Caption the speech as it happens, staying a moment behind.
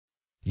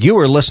You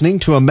are listening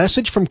to a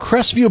message from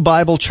Crestview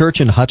Bible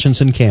Church in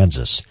Hutchinson,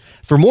 Kansas.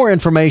 For more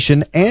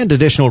information and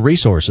additional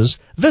resources,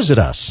 visit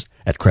us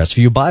at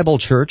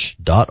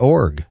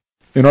crestview.biblechurch.org.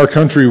 In our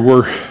country,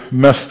 we're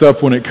messed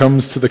up when it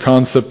comes to the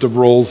concept of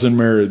roles in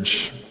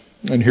marriage.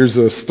 And here's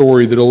a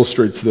story that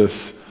illustrates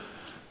this.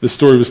 This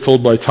story was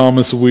told by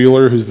Thomas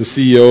Wheeler, who's the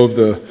CEO of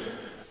the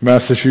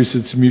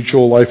Massachusetts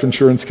Mutual Life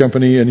Insurance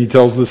Company, and he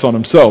tells this on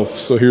himself.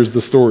 So here's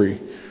the story.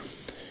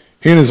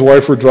 He and his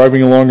wife were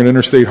driving along an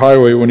interstate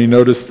highway when he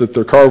noticed that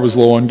their car was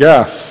low on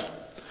gas.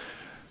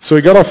 So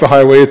he got off the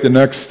highway at the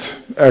next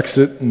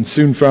exit and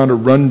soon found a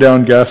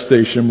rundown gas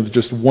station with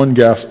just one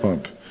gas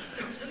pump.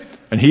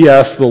 And he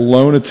asked the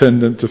lone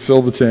attendant to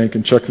fill the tank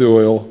and check the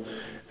oil,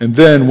 and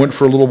then went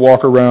for a little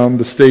walk around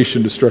the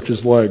station to stretch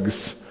his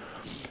legs.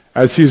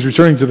 As he was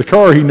returning to the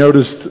car, he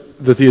noticed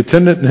that the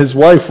attendant and his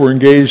wife were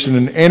engaged in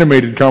an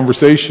animated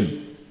conversation.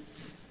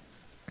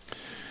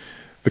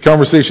 The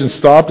conversation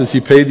stopped as he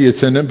paid the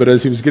attendant, but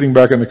as he was getting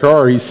back in the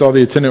car, he saw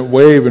the attendant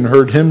wave and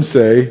heard him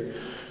say, "It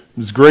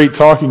was great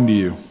talking to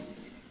you."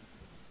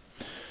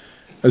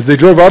 As they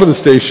drove out of the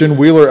station,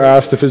 Wheeler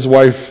asked his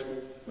wife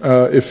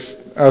if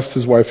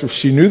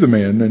she knew the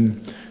man,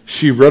 and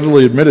she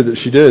readily admitted that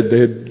she did. They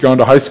had gone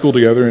to high school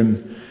together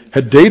and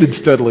had dated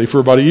steadily for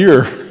about a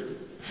year.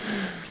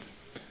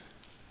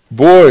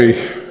 "Boy,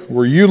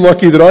 were you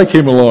lucky that I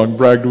came along,"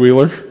 bragged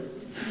Wheeler.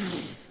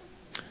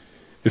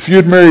 "If you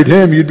had married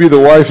him, you'd be the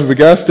wife of a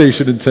gas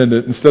station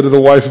attendant instead of the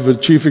wife of a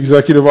chief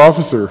executive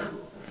officer."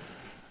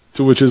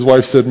 To which his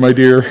wife said, "My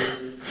dear,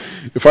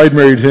 if I'd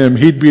married him,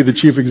 he'd be the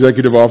chief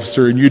executive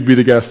officer and you'd be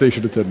the gas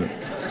station attendant."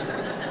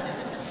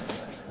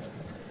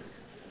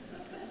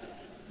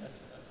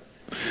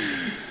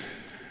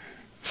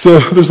 So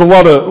there's a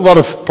lot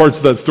of parts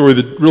of that story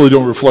that really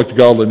don't reflect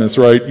godliness,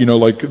 right? You know,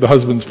 like the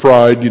husband's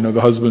pride,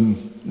 the husband,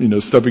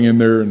 stepping in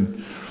there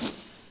and,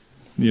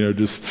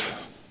 just,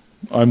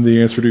 "I'm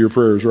the answer to your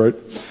prayers," right?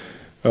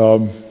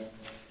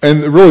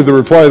 And really the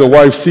reply of the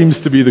wife seems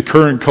to be the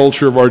current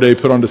culture of our day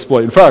put on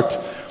display. In fact,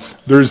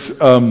 there's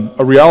a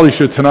reality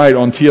show tonight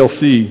on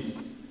TLC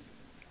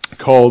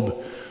called,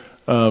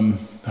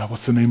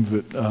 what's the name of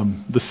it?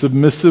 The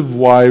Submissive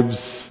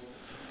Wives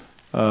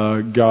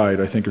Guide,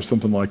 I think, or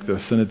something like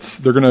this. And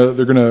they're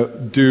gonna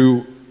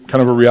do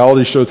kind of a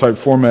reality show type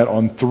format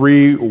on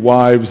 3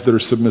 wives that are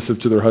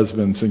submissive to their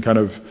husbands and kind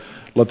of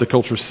let the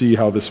culture see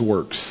how this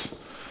works.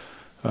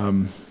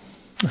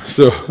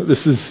 So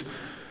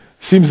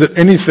seems that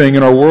anything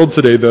in our world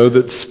today, though,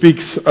 that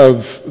speaks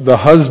of the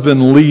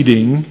husband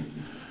leading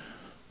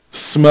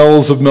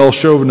smells of male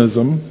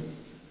chauvinism.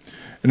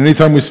 And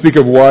anytime we speak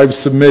of wives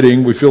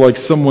submitting, we feel like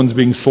someone's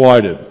being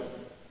slighted.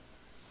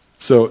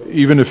 So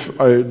even if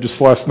just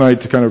last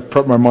night to kind of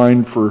prep my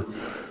mind for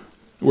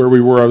where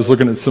we were, I was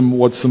looking at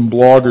what some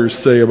bloggers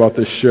say about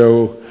this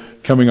show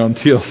coming on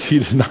TLC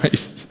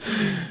tonight.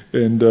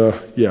 And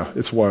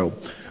it's wild.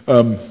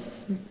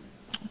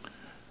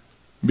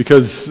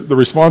 Because the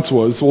response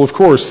was, well, of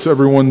course,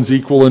 everyone's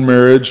equal in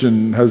marriage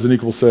and has an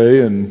equal say,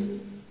 and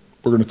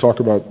we're going to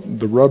talk about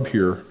the rub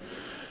here.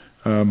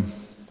 When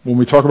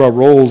we talk about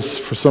roles,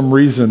 for some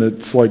reason,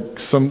 it's like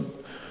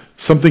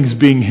something's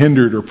being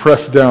hindered or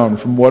pressed down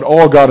from what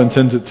all God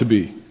intends it to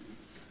be.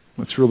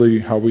 That's really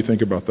how we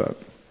think about that.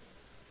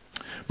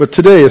 But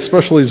today,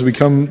 especially as we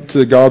come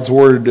to God's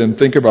Word and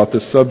think about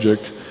this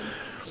subject,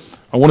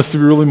 I want us to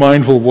be really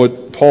mindful of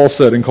what Paul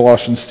said in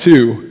Colossians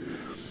 2.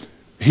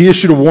 He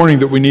issued a warning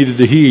that we needed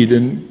to heed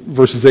in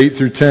verses 8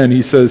 through 10.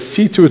 He says,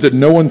 "See to it that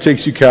no one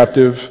takes you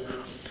captive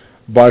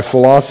by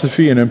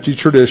philosophy and empty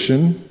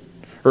tradition,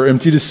 or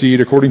empty deceit,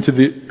 according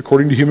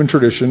to human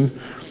tradition,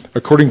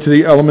 according to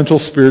the elemental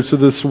spirits of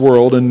this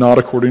world, and not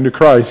according to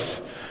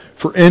Christ.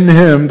 For in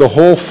him the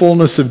whole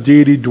fullness of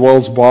deity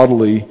dwells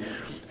bodily,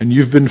 and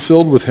you've been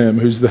filled with him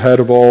who's the head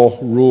of all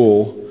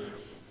rule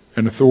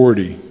and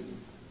authority."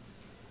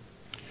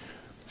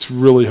 It's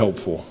really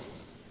helpful.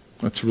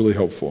 That's really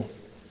helpful.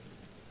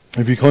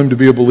 If you claim to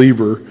be a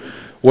believer,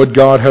 what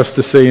God has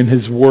to say in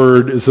His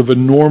Word is of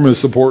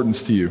enormous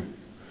importance to you.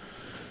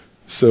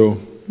 So,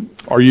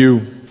 are you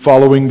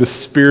following the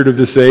spirit of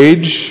this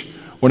age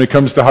when it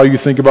comes to how you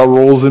think about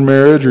roles in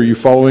marriage? Are you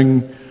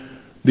following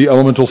the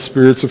elemental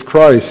spirits of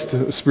Christ,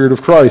 the Spirit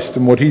of Christ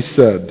and what He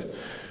said?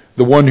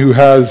 The one who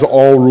has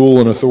all rule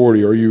and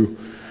authority.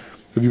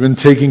 Have you been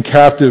taken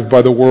captive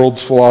by the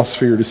world's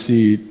philosophy or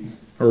deceit?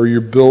 Or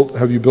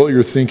have you built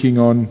your thinking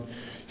on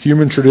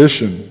human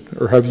tradition,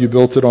 or have you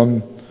built it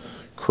on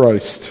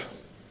Christ?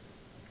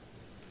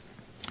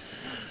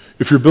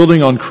 If you're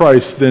building on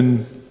Christ,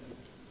 then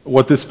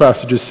what this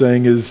passage is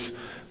saying is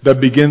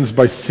that begins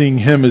by seeing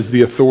Him as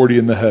the authority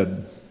and the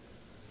head.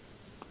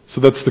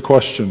 So that's the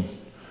question.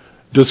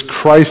 Does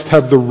Christ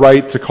have the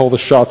right to call the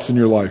shots in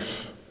your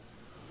life?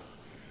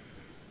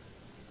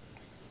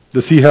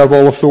 Does He have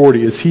all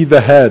authority? Is He the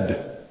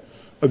head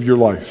of your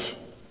life?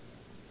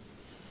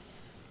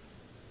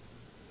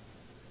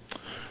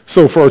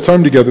 So for our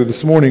time together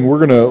this morning, we're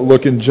going to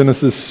look in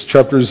Genesis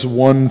chapters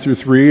 1 through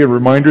 3, a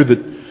reminder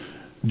that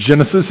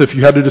Genesis, if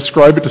you had to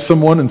describe it to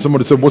someone and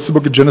someone had said, what's the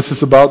book of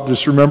Genesis about?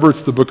 Just remember,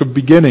 it's the book of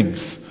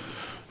beginnings.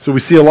 So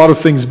we see a lot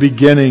of things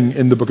beginning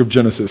in the book of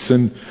Genesis.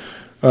 And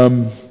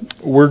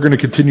we're going to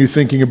continue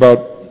thinking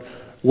about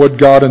what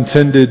God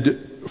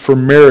intended for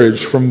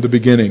marriage from the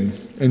beginning.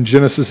 And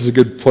Genesis is a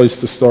good place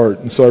to start.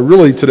 And so I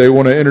really today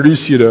want to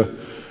introduce you to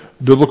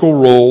biblical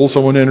roles. I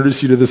want to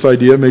introduce you to this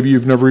idea. Maybe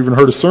you've never even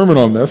heard a sermon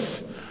on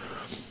this.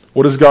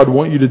 What does God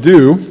want you to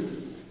do?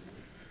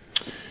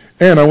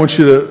 And I want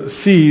you to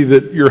see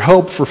that your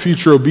help for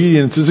future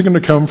obedience isn't going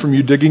to come from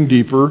you digging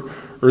deeper,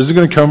 or is it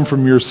going to come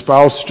from your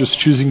spouse just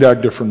choosing to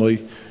act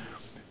differently?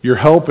 Your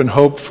help and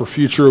hope for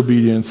future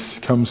obedience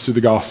comes through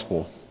the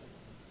gospel.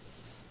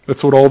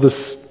 That's what all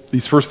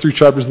these first 3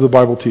 chapters of the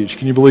Bible teach.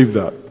 Can you believe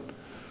that?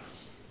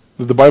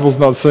 That the Bible's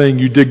not saying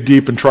you dig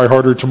deep and try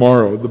harder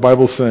tomorrow. The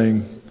Bible's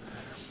saying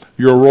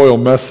you're a royal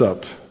mess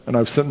up, and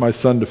I've sent my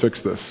son to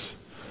fix this.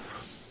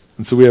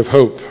 And so we have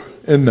hope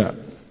in that.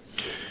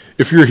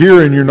 If you're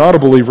here and you're not a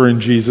believer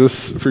in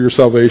Jesus for your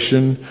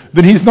salvation,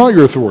 then he's not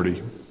your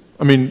authority.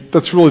 I mean,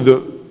 that's really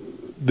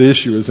the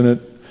issue, isn't it?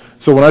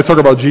 So when I talk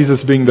about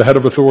Jesus being the head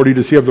of authority,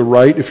 does he have the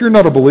right? If you're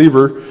not a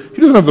believer,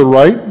 he doesn't have the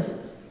right.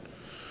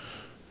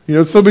 You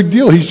know, it's no big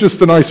deal. He's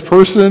just a nice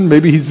person.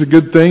 Maybe he's a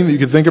good thing that you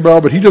could think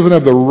about, but he doesn't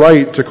have the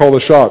right to call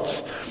the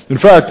shots. In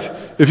fact,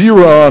 if you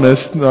were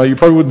honest, now you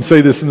probably wouldn't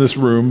say this in this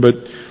room, but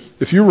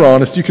if you were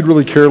honest, you could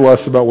really care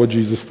less about what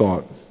Jesus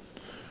thought.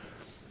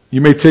 You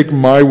may take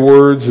my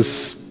words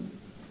as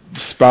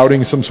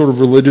spouting some sort of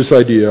religious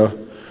idea,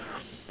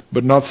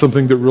 but not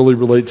something that really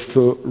relates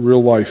to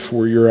real life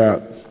where you're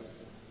at.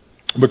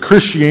 But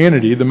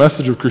Christianity, the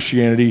message of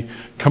Christianity,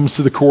 comes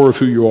to the core of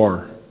who you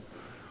are.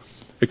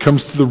 It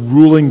comes to the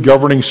ruling,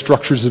 governing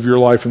structures of your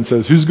life and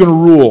says, who's going to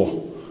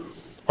rule?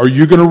 Are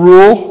you going to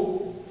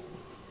rule?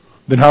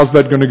 Then how's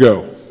that going to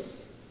go?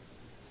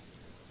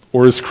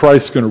 Or is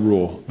Christ going to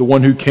rule? The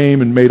one who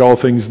came and made all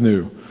things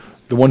new.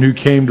 The one who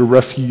came to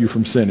rescue you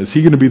from sin. Is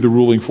he going to be the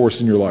ruling force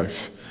in your life?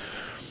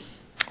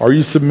 Are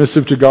you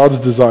submissive to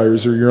God's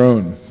desires or your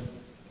own?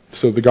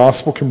 So the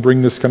gospel can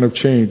bring this kind of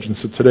change. And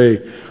so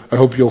today, I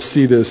hope you'll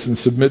see this and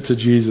submit to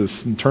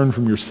Jesus and turn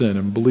from your sin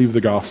and believe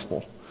the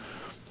gospel.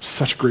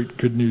 Such great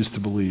good news to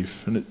believe.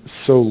 And it's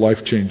so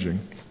life-changing.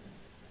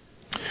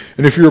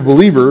 And if you're a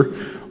believer,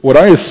 what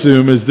I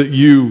assume is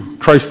that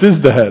Christ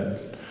is the head.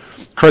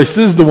 Christ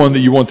is the one that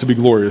you want to be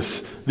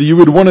glorious. That you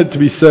would want it to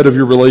be said of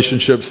your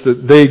relationships that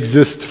they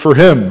exist for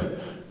him,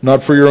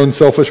 not for your own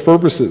selfish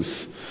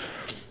purposes.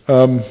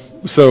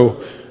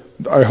 So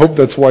I hope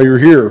that's why you're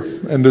here.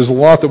 And there's a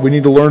lot that we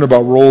need to learn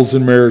about roles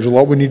in marriage, a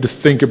lot we need to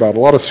think about, a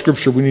lot of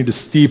scripture we need to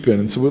steep in.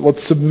 And so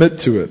let's submit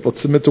to it.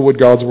 Let's submit to what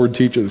God's word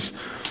teaches.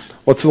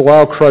 Let's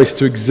allow Christ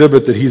to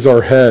exhibit that he's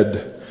our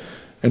head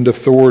and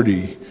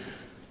authority,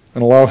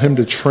 and allow him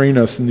to train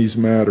us in these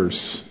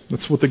matters.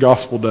 That's what the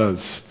gospel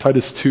does.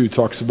 Titus 2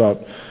 talks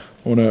about,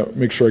 I want to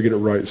make sure I get it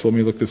right, so let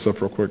me look this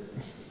up real quick.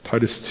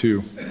 Titus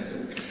 2.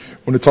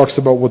 When it talks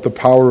about what the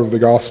power of the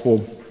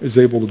gospel is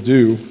able to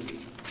do,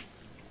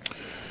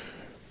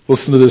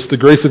 listen to this. The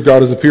grace of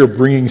God has appeared,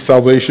 bringing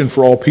salvation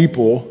for all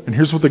people. And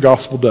here's what the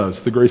gospel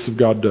does, the grace of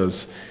God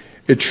does.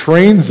 It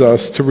trains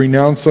us to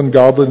renounce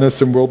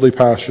ungodliness and worldly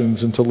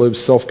passions and to live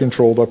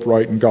self-controlled,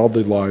 upright, and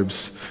godly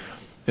lives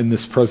in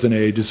this present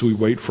age as we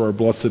wait for our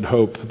blessed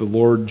hope, the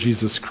Lord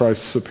Jesus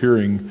Christ's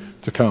appearing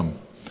to come.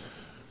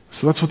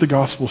 So that's what the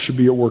gospel should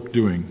be at work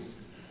doing.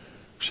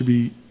 It should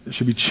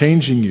be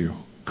changing you,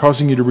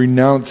 causing you to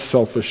renounce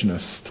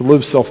selfishness, to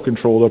live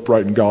self-controlled,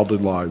 upright, and godly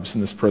lives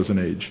in this present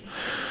age.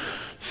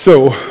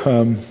 So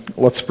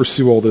let's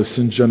pursue all this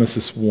in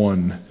Genesis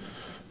 1.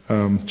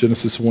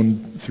 Genesis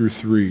 1 through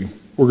 3.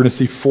 We're going to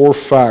see 4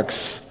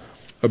 facts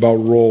about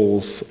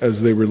roles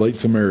as they relate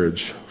to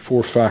marriage.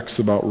 4 facts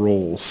about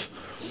roles.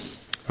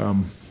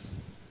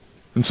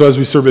 And so as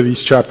we survey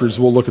these chapters,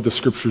 we'll look at the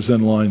scriptures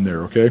in line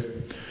there, okay?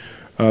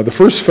 The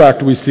first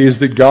fact we see is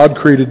that God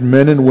created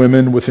men and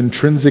women with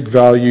intrinsic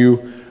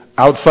value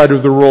outside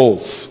of the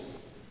roles.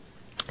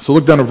 So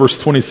look down at verse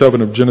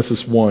 27 of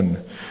Genesis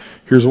 1.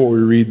 Here's what we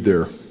read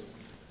there.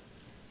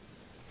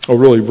 Oh,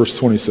 really, verse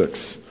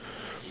 26.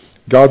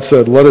 God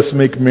said, "Let us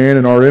make man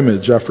in our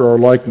image, after our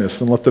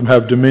likeness, and let them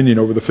have dominion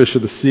over the fish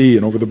of the sea,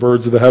 and over the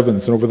birds of the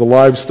heavens, and over the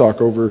livestock,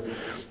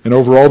 and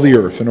over all the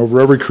earth, and over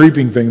every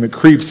creeping thing that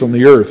creeps on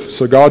the earth."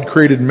 So God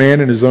created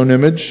man in his own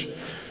image.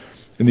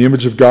 In the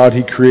image of God,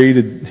 he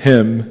created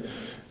him,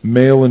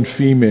 male and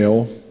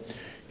female,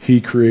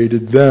 he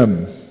created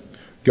them.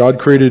 God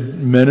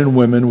created men and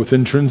women with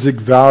intrinsic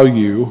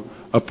value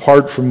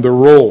apart from their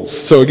roles.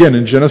 So again,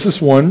 in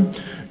Genesis 1,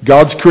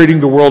 God's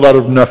creating the world out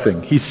of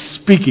nothing. He's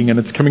speaking and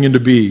it's coming into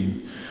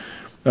being.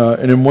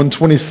 And in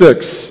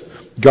 1:26,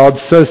 God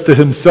says to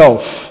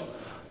himself,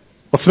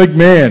 let's make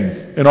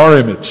man in our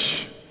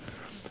image.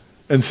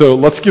 And so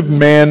let's give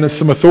man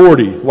some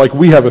authority, like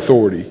we have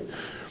authority.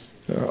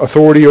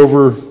 Authority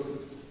over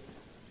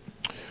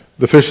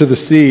the fish of the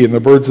sea and the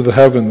birds of the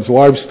heavens,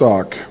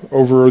 livestock,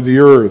 over the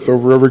earth,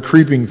 over every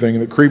creeping thing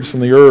that creeps on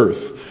the earth.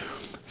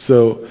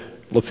 So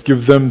let's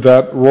give them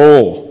that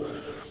role.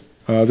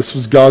 This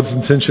was God's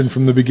intention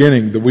from the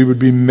beginning, that we would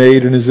be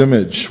made in His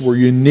image. We're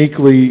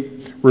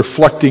uniquely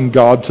reflecting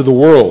God to the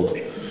world.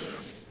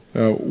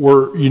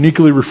 We're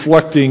uniquely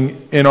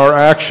reflecting in our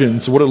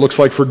actions what it looks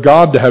like for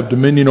God to have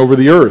dominion over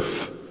the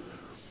earth.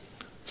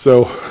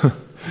 So,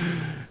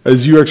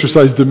 as you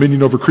exercise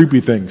dominion over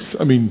creepy things,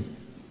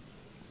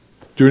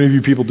 do any of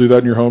you people do that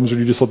in your homes, or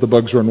do you just let the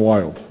bugs run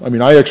wild?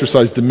 I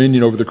exercise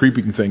dominion over the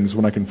creeping things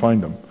when I can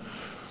find them.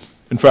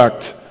 In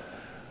fact,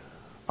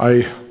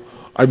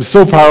 I'm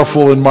so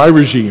powerful in my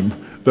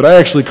regime that I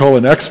actually call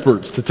in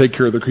experts to take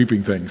care of the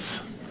creeping things.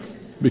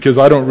 Because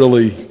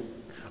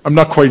I'm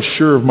not quite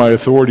sure of my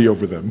authority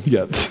over them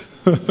yet.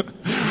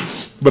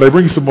 But I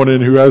bring someone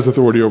in who has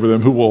authority over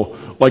them, who will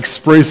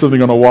spray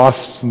something on a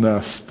wasp's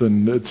nest,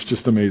 and it's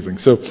just amazing.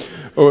 So,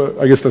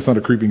 I guess that's not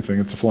a creeping thing,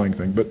 it's a flying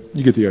thing, but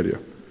you get the idea.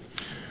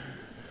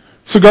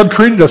 So God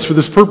created us for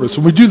this purpose.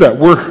 When we do that,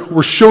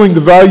 we're showing the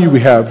value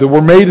we have, that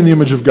we're made in the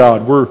image of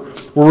God. We're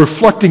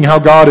reflecting how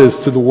God is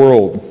to the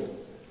world.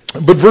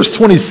 But verse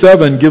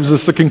 27 gives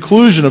us the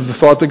conclusion of the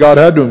thought that God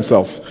had to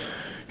Himself.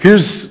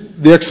 Here's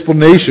the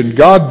explanation.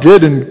 God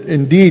did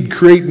indeed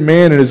create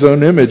man in His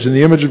own image. In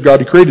the image of God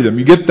He created him.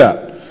 You get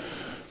that?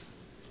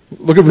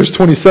 Look at verse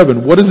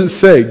 27. What does it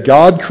say?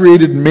 God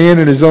created man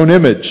in His own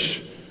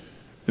image.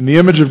 In the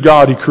image of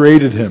God He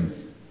created him.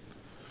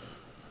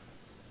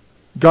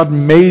 God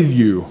made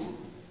you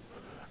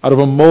out of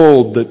a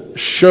mold that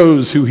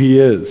shows who He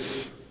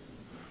is.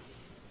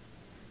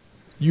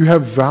 You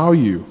have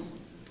value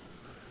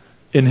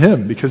in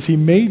Him because He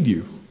made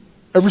you.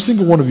 Every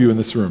single one of you in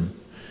this room.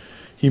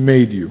 He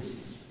made you.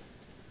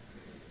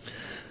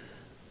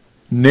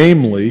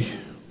 Namely,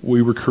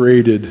 we were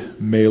created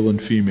male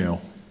and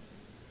female.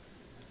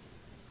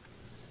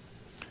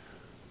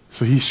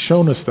 So He's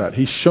shown us that.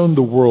 He's shown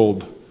the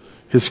world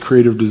His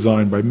creative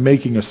design by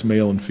making us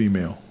male and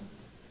female.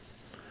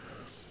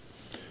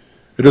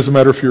 It doesn't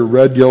matter if you're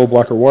red, yellow,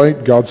 black, or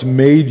white. God's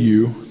made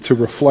you to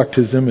reflect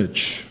His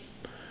image.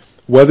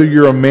 Whether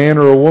you're a man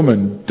or a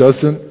woman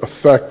doesn't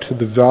affect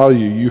the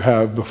value you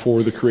have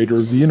before the Creator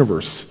of the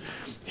universe.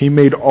 He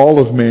made all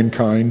of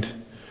mankind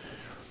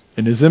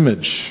in His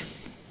image.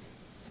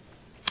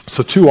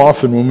 So too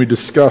often when we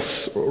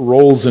discuss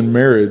roles in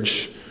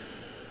marriage,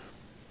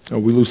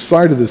 we lose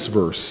sight of this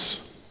verse.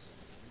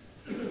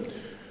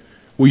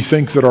 We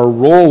think that our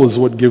role is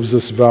what gives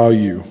us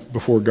value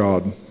before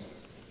God.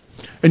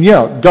 And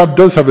yeah, God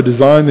does have a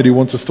design that He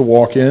wants us to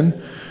walk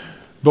in,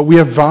 but we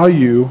have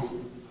value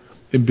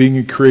in being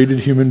a created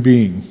human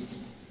being.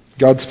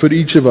 God's put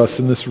each of us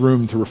in this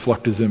room to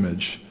reflect His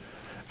image.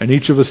 And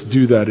each of us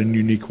do that in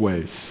unique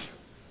ways.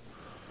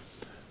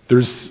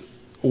 There's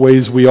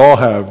ways we all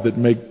have that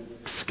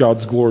makes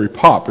God's glory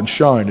pop and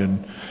shine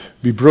and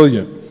be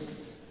brilliant.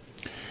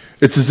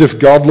 It's as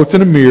if God looked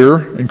in a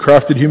mirror and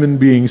crafted human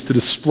beings to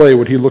display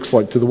what He looks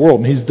like to the world.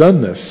 And He's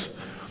done this.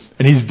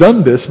 And He's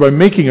done this by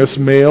making us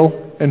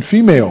male and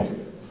female.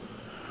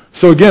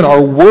 So again,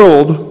 our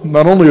world,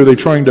 not only are they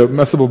trying to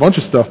mess up a bunch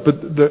of stuff,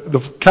 but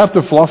the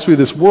captive philosophy of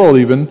this world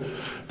even,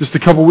 just a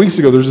couple weeks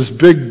ago, there's this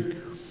big,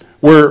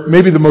 where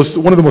maybe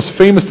one of the most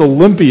famous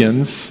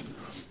Olympians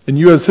in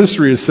U.S.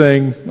 history is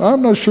saying,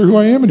 I'm not sure who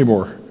I am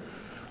anymore.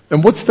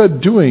 And what's that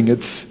doing?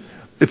 It's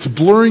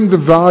blurring the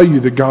value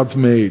that God's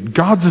made.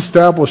 God's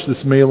established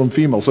this male and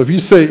female. So if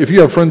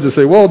you have friends that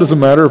say, well, it doesn't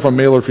matter if I'm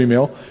male or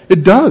female,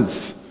 it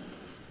does.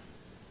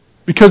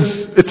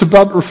 Because it's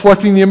about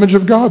reflecting the image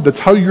of God. That's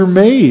how you're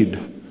made.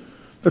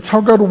 That's how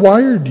God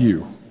wired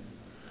you.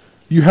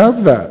 You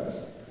have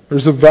that.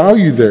 There's a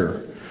value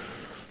there.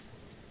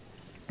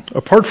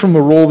 Apart from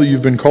the role that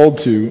you've been called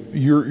to,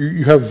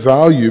 you have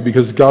value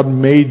because God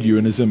made you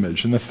in His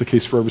image. And that's the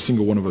case for every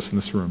single one of us in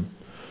this room.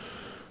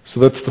 So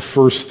that's the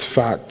first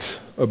fact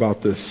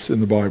about this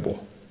in the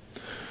Bible.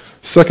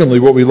 Secondly,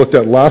 what we looked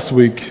at last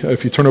week,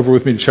 if you turn over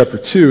with me to chapter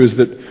 2, is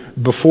that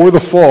before the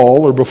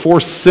fall, or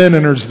before sin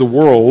enters the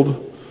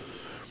world,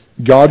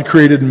 God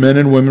created men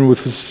and women with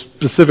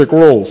specific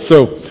roles.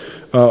 So,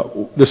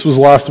 this was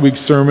last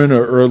week's sermon,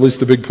 or at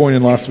least a big point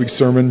in last week's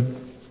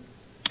sermon.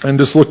 And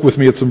just look with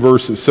me at some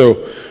verses.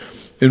 So,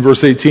 in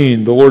verse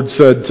 18, the Lord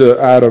said to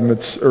Adam,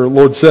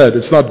 Lord said,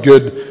 it's not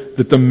good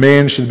that the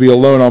man should be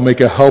alone. I'll make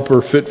a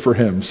helper fit for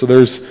him. So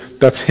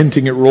that's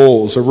hinting at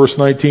roles. Or verse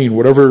 19,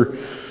 whatever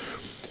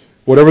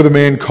the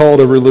man called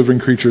every living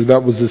creature,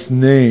 that was his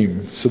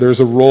name. So there's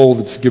a role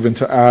that's given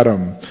to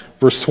Adam.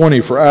 Verse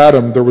 20, for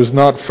Adam there was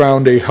not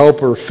found a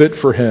helper fit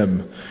for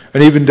him.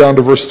 And even down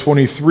to verse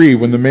 23,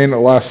 when the man at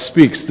last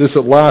speaks, this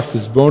at last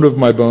is bone of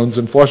my bones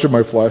and flesh of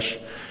my flesh.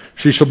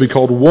 She shall be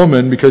called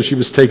woman because she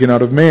was taken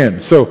out of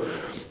man. So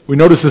we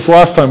noticed this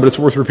last time, but it's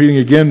worth repeating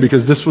again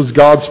because this was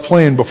God's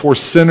plan before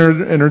sin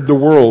entered the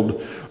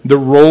world, that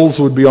roles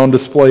would be on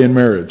display in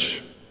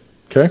marriage.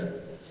 Okay?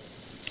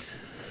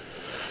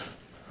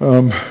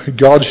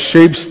 God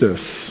shapes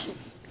this.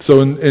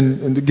 So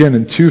and again,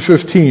 in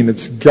 2:15,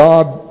 it's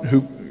God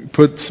who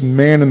puts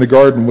man in the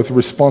garden with the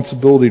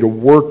responsibility to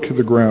work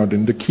the ground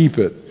and to keep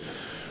it.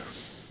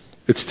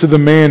 It's to the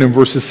man in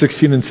verses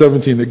 16 and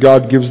 17 that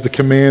God gives the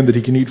command that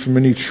he can eat from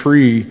any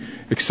tree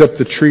except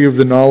the tree of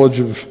the knowledge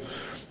of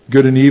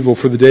good and evil.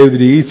 For the day that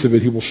he eats of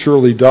it, he will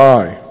surely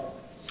die.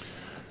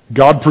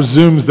 God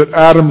presumes that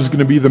Adam's going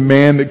to be the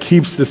man that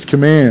keeps this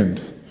command.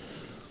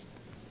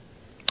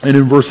 And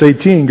in verse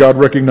 18, God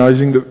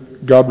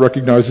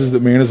recognizes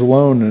that man is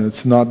alone and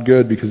it's not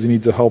good because he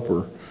needs a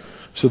helper.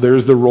 So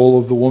there's the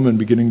role of the woman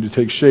beginning to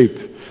take shape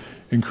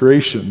in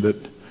creation, that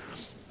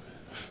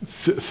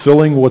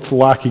filling what's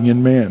lacking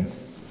in man.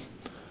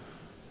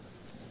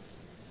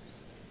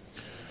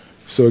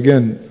 So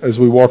again, as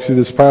we walk through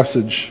this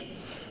passage,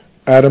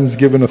 Adam's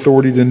given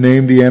authority to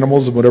name the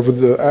animals, and whatever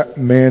the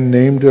man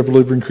named every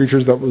living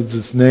creatures, that was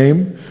its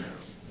name.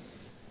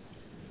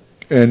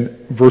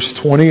 And verse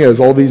 20, as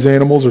all these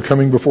animals are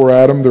coming before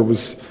Adam, there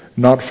was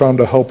not found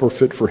a helper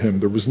fit for him.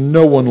 There was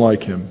no one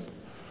like him.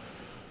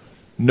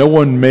 No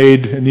one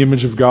made in the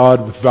image of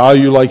God with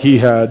value like he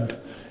had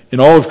in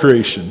all of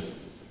creation.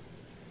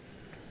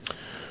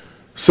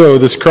 So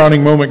this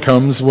crowning moment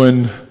comes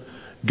when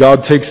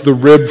God takes the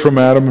rib from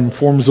Adam and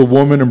forms a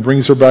woman and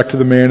brings her back to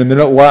the man. And then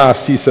at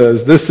last he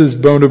says, "This is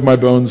bone of my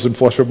bones and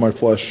flesh of my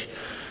flesh.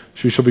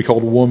 She shall be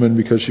called woman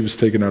because she was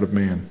taken out of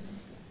man."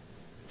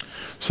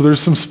 So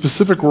there's some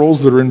specific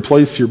roles that are in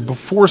place here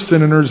before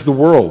sin enters the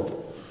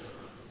world.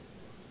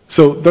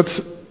 So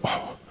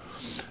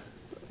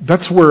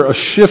that's where a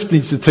shift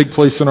needs to take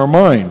place in our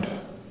mind.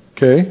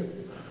 Okay?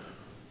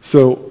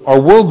 So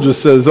our world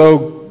just says,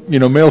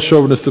 male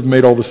chauvinists have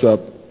made all this up.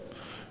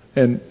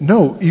 And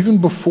no, even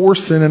before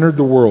sin entered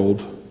the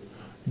world,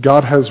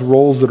 God has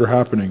roles that are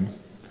happening.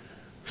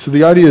 So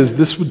the idea is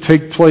this would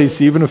take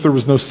place even if there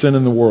was no sin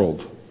in the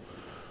world.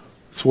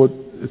 That's what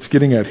it's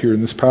getting at here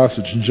in this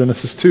passage in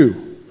Genesis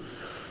 2.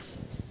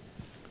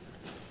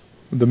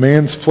 The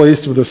man's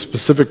placed with a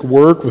specific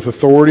work, with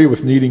authority,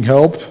 with needing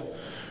help.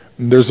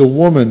 And there's a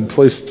woman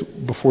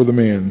placed before the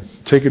man,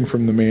 taken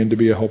from the man to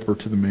be a helper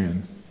to the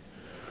man.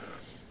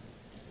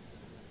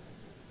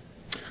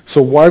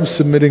 So wives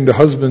submitting to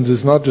husbands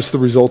is not just the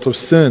result of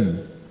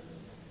sin.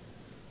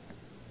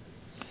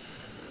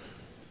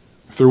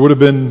 If there would have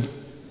been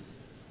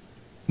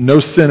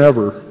no sin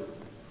ever,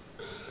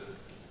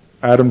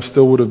 Adam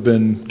still would have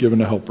been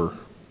given a helper.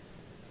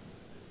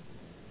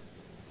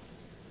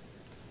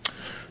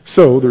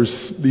 So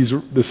there's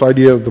this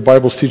idea of the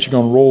Bible's teaching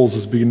on roles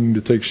is beginning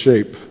to take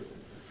shape.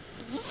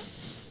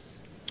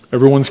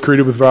 Everyone's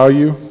created with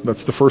value.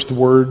 That's the first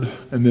word.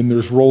 And then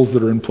there's roles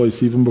that are in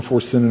place even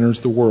before sin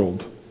enters the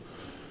world.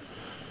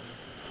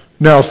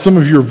 Now, some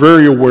of you are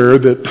very aware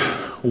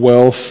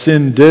that,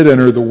 sin did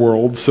enter the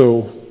world,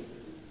 so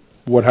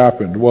what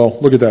happened? Well,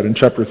 look at that in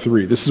chapter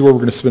 3. This is where we're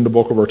going to spend the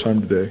bulk of our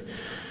time today,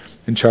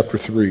 in chapter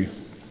 3.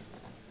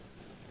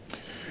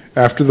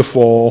 After the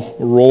fall,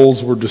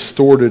 roles were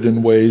distorted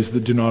in ways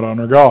that do not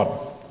honor God.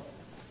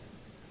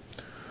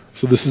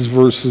 So this is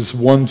verses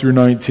 1 through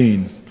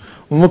 19.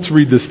 And let's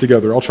read this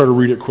together. I'll try to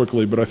read it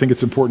quickly, but I think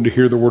it's important to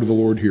hear the word of the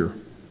Lord here.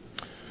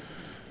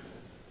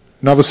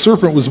 Now the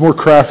serpent was more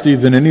crafty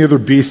than any other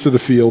beast of the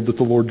field that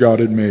the Lord God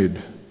had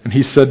made. And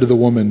he said to the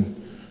woman,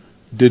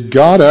 "Did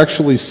God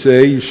actually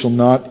say you shall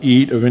not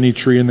eat of any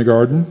tree in the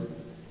garden?"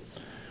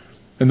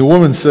 And the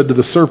woman said to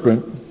the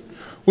serpent,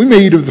 "We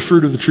may eat of the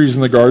fruit of the trees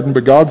in the garden,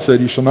 but God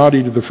said you shall not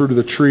eat of the fruit of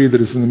the tree that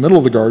is in the middle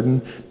of the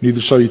garden, neither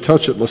shall you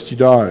touch it, lest you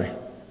die."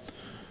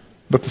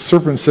 But the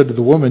serpent said to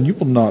the woman, "You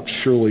will not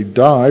surely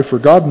die, for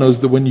God knows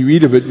that when you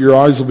eat of it, your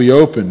eyes will be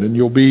opened, and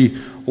you'll be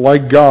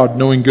like God,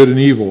 knowing good and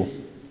evil."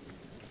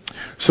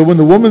 So when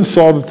the woman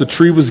saw that the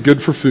tree was good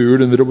for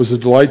food, and that it was a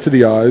delight to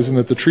the eyes, and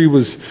that the tree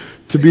was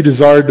to be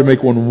desired to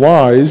make one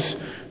wise,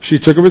 she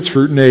took of its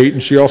fruit and ate,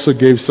 and she also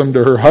gave some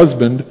to her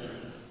husband,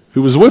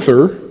 who was with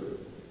her,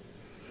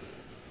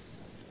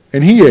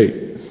 and he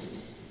ate.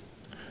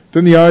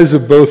 Then the eyes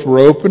of both were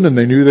opened, and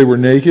they knew they were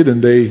naked,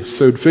 and they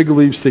sewed fig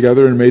leaves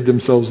together and made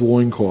themselves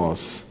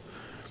loincloths.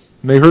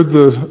 And they heard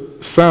the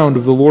sound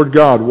of the Lord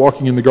God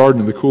walking in the garden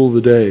in the cool of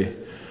the day.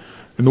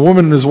 And the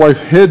woman and his wife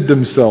hid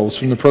themselves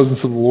from the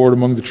presence of the Lord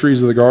among the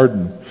trees of the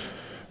garden.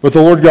 But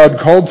the Lord God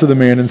called to the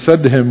man and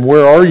said to him,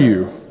 "Where are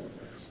you?"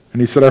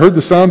 And he said, "I heard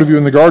the sound of you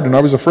in the garden.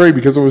 I was afraid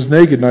because I was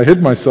naked, and I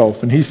hid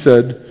myself." And he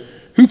said,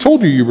 "Who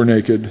told you you were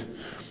naked?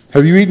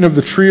 Have you eaten of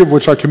the tree of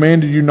which I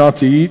commanded you not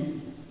to eat?"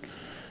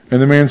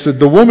 And the man said,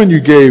 "The woman you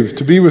gave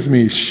to be with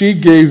me, she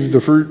gave me the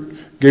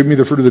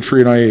fruit of the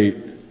tree, and I ate."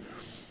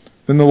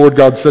 Then the Lord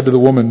God said to the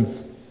woman,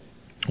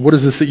 "What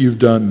is this that you've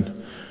done?"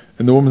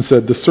 And the woman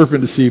said, "The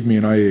serpent deceived me,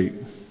 and I ate."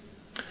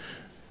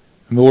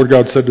 And the Lord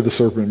God said to the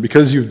serpent,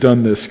 "Because you've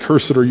done this,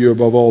 cursed are you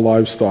above all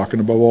livestock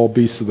and above all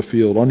beasts of the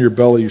field. On your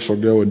belly you shall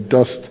go, and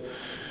dust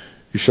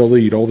you shall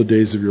eat all the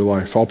days of your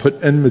life. I'll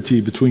put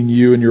enmity between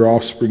you and your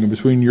offspring, and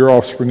between your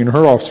offspring and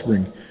her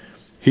offspring.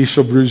 He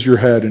shall bruise your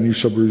head, and you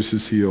shall bruise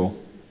his heel."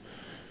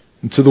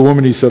 And to the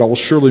woman he said, "I will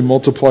surely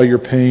multiply your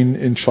pain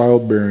in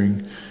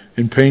childbearing.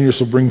 In pain you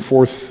shall bring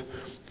forth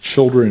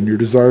children. Your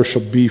desire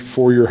shall be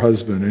for your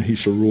husband, and he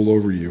shall rule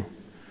over you."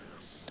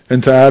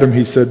 And to Adam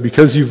he said,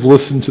 "Because you've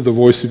listened to the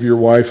voice of your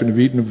wife and have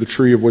eaten of the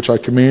tree of which I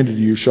commanded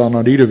you, you shall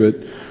not eat of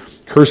it.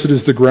 Cursed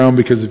is the ground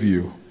because of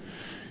you.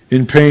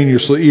 In pain you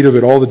shall eat of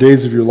it all the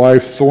days of your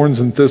life. Thorns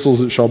and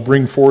thistles it shall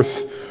bring forth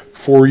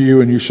for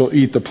you, and you shall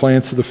eat the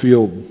plants of the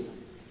field.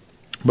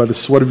 By the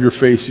sweat of your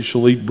face you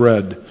shall eat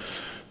bread,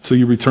 till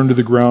you return to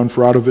the ground,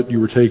 for out of it you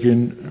were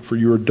taken, for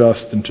you are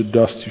dust, and to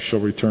dust you shall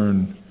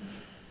return.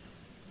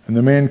 And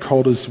the man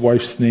called his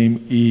wife's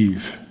name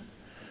Eve,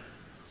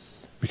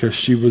 because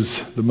she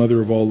was the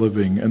mother of all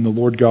living. And the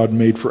Lord God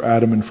made for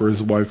Adam and for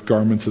his wife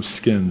garments of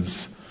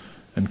skins,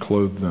 and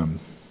clothed them.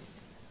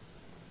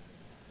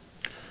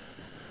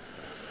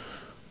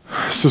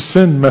 So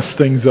sin messed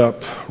things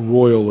up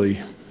royally.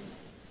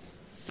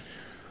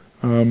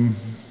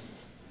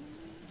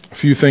 A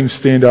few things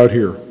stand out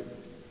here.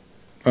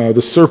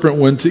 The serpent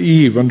went to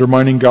Eve,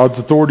 undermining God's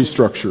authority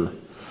structure.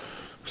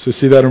 So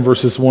see that in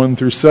verses 1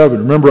 through 7.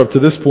 Remember, up to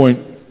this point,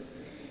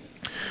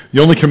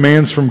 the only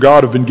commands from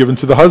God have been given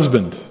to the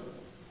husband.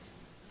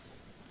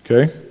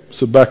 Okay?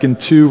 So back in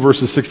 2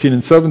 verses 16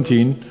 and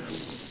 17,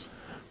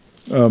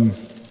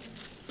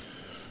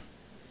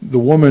 the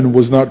woman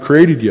was not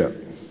created yet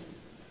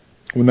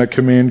when that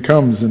command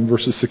comes in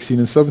verses 16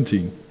 and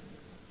 17.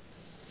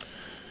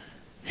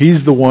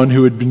 He's the one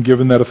who had been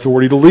given that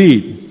authority to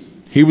lead.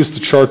 He was to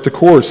chart the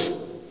course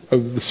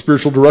of the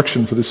spiritual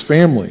direction for this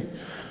family.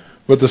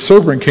 But the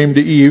serpent came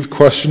to Eve,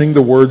 questioning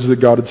the words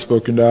that God had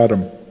spoken to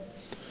Adam.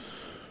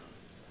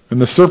 And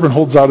the serpent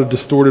holds out a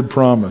distorted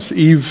promise.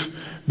 Eve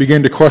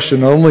began to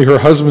question not only her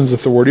husband's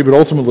authority, but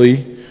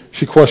ultimately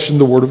she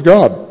questioned the word of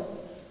God.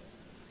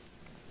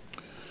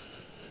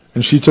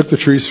 And she took the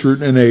tree's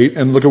fruit and ate.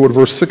 And look at what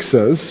verse 6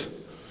 says.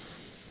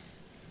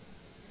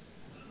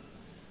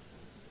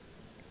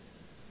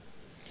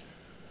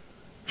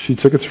 She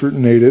took its fruit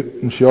and ate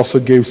it, and she also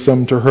gave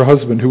some to her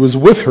husband who was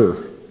with her.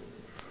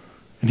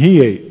 And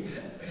he ate.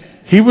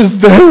 He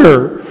was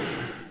there.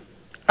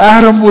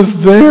 Adam was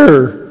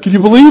there. Can you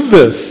believe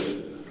this?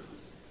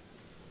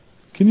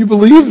 Can you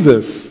believe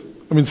this?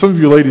 I mean, some of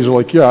you ladies are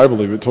like, yeah, I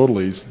believe it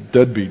totally. He's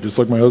deadbeat, just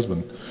like my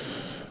husband.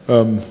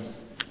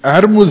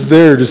 Adam was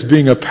there just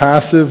being a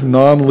passive,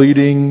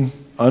 non-leading,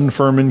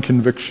 unfirm in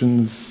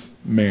convictions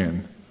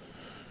man.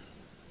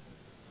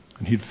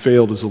 And he'd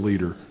failed as a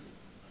leader.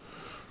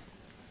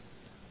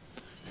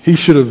 He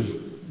should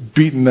have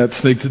beaten that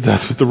snake to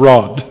death with the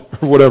rod,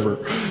 or whatever.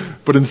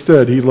 But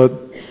instead, he let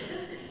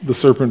the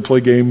serpent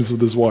play games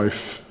with his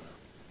wife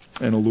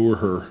and allure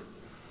her.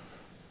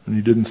 And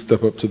he didn't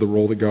step up to the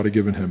role that God had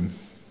given him.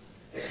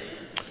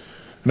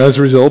 And as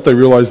a result, they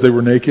realized they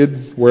were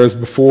naked, whereas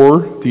before,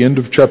 the end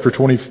of chapter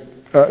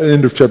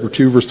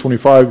 2, verse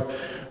 25,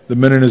 the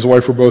man and his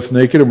wife were both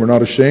naked and were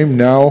not ashamed.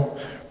 Now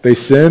they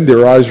sinned,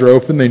 their eyes are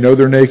open, they know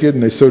they're naked,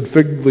 and they sewed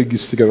fig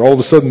leaves together. All of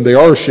a sudden, they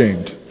are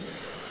ashamed.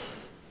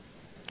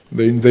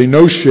 They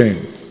know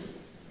shame.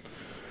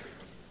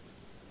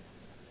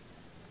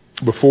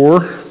 Before,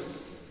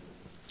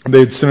 they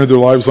had centered their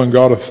lives on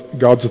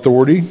God's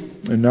authority,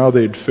 and now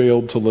they had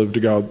failed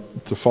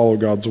to follow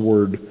God's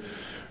word.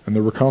 And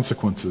there were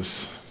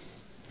consequences.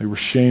 They were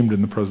shamed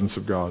in the presence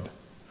of God.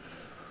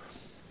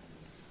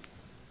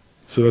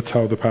 So that's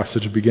how the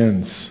passage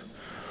begins.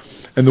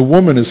 And the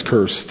woman is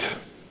cursed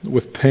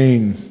with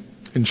pain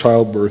in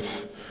childbirth,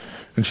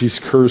 and she's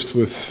cursed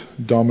with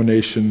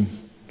domination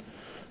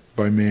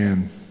by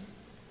man.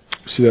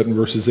 We see that in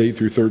verses 8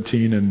 through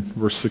 13 and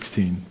verse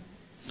 16.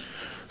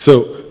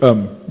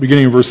 So,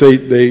 beginning in verse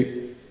 8,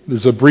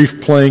 there's a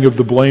brief playing of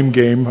the blame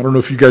game. I don't know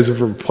if you guys have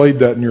ever played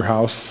that in your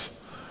house,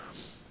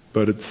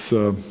 but it's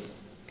a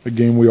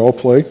game we all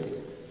play.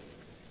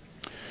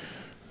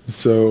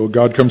 So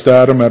God comes to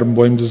Adam. Adam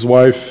blames his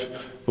wife.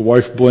 The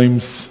wife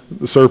blames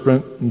the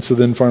serpent. And so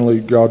then finally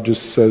God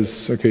just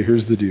says, okay,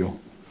 here's the deal.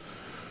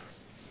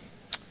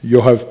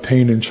 You'll have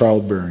pain in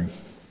childbearing.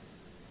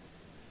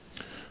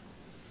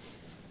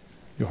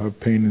 You'll have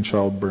pain in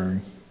childbearing.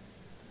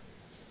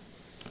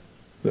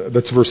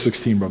 That's verse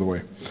 16, by the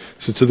way.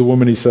 So to the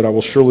woman he said, I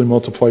will surely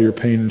multiply your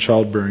pain in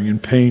childbearing. In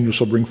pain you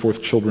shall bring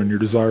forth children. Your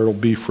desire will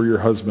be for your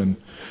husband,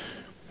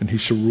 and he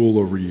shall rule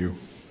over you.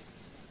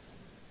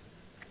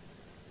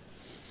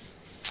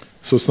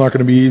 So it's not going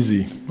to be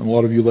easy. And a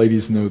lot of you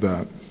ladies know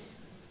that.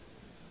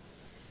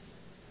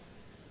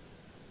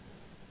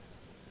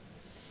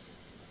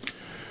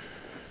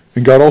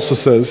 And God also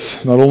says,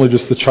 not only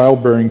just the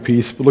childbearing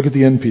piece, but look at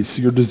the end piece.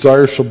 Your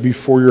desire shall be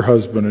for your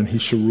husband, and he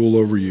shall rule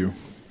over you.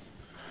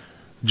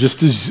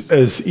 Just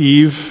as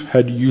Eve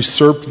had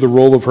usurped the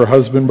role of her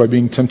husband by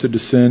being tempted to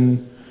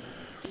sin,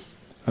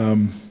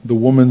 the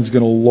woman's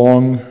going to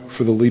long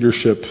for the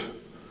leadership,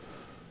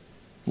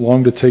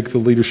 long to take the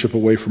leadership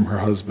away from her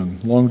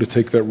husband, long to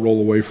take that role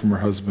away from her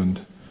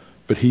husband,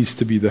 but he's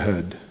to be the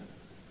head.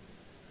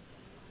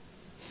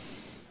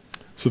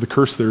 So the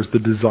curse there is the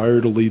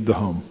desire to lead the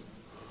home.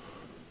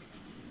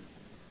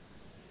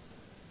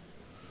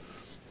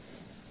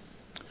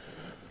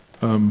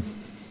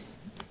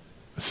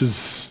 This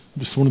is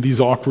just one of these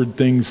awkward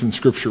things in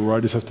Scripture where I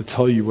just have to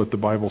tell you what the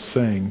Bible's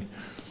saying.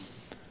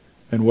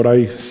 And what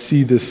I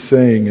see this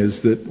saying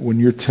is that when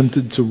you're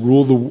tempted to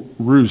rule the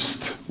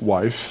roost,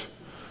 wife,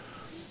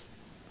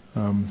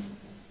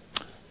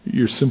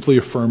 you're simply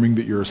affirming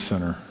that you're a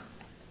sinner.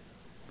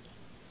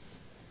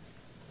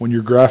 When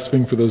you're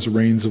grasping for those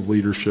reins of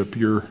leadership,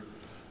 you're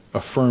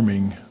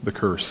affirming the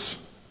curse.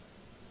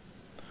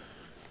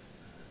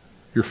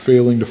 You're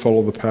failing to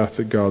follow the path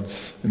that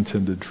God's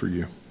intended for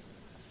you.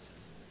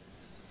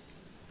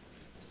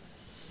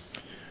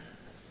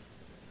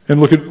 And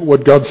look at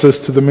what God says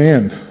to the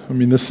man. I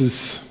mean,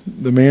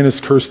 the man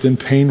is cursed in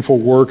painful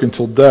work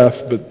until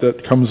death, but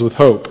that comes with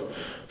hope.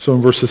 So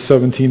in verses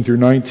 17 through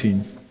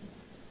 19,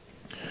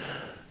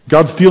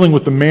 God's dealing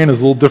with the man is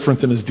a little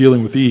different than his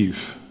dealing with Eve.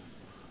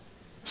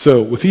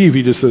 So with Eve,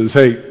 he just says,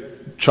 hey,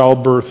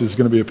 childbirth is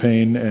going to be a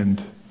pain, and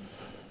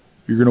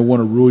you're going to want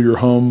to rule your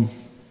home,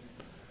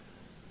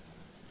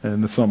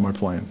 and that's not my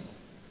plan.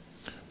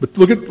 But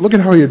look at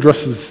how he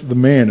addresses the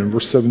man in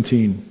verse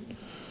 17.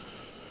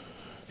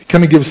 He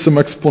kind of gives some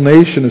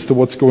explanation as to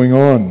what's going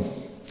on.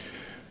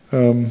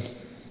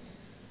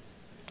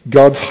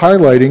 God's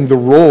highlighting the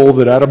role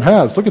that Adam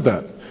has. Look at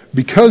that.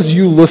 Because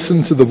you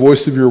listened to the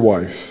voice of your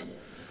wife,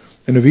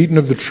 and have eaten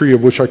of the tree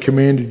of which I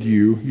commanded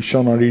you, you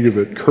shall not eat of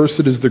it.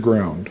 Cursed is the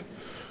ground.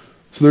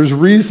 So there's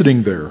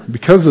reasoning there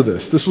because of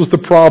this. This was the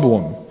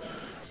problem.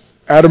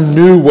 Adam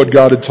knew what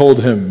God had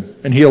told him,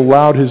 and he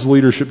allowed his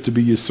leadership to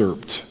be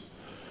usurped.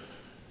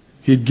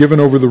 He had given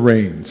over the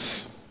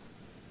reins.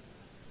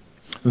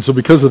 And so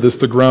because of this,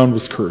 the ground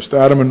was cursed.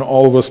 Adam and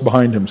all of us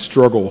behind him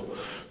struggle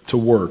to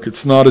work.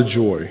 It's not a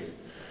joy.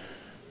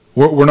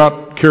 We're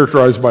not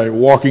characterized by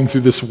walking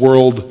through this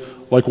world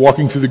like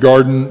walking through the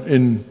garden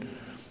in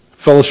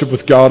fellowship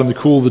with God in the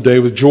cool of the day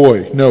with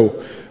joy.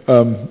 No,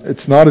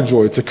 it's not a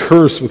joy. It's a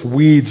curse with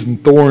weeds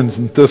and thorns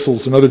and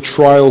thistles and other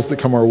trials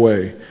that come our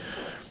way.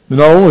 And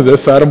not only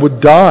this, Adam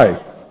would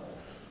die.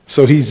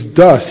 So he's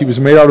dust. He was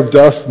made out of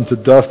dust, and to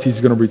dust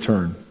he's going to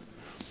return.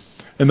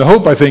 And the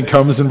hope, I think,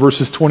 comes in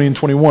verses 20 and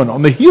 21.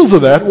 On the heels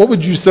of that, what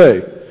would you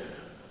say?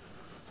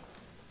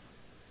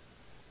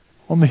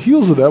 On the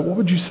heels of that, what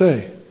would you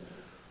say?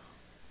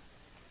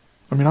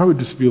 I mean, I would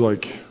just be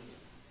like,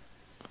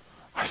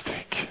 I stink.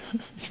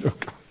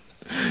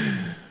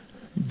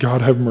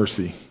 God have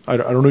mercy. I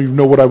don't even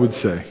know what I would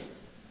say.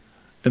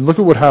 And look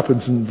at what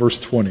happens in verse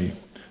 20.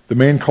 The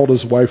man called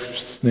his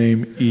wife's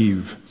name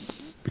Eve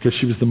because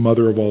she was the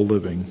mother of all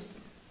living.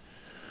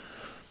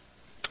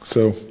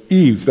 So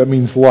Eve, that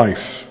means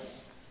life.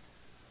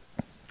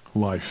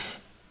 Life.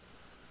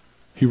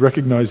 He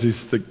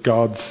recognizes that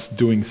God's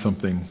doing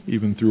something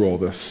even through all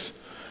this.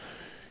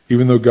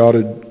 Even though God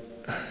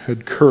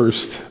had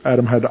cursed,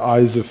 Adam had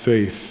eyes of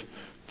faith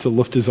to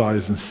lift his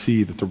eyes and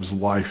see that there was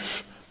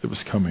life that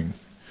was coming.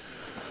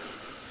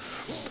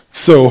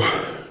 So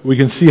we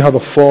can see how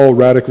the fall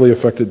radically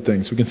affected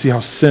things. We can see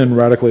how sin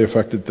radically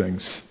affected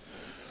things.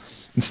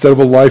 Instead of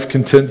a life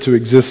content to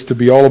exist, to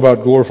be all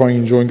about glorifying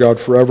and enjoying God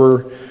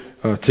forever,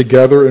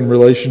 together in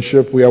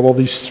relationship, we have all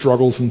these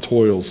struggles and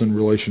toils in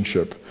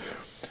relationship.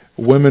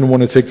 Women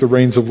want to take the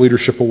reins of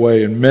leadership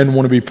away, and men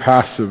want to be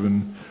passive,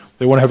 and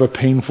they want to have a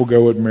painful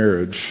go at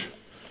marriage.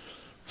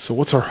 So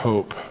what's our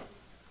hope?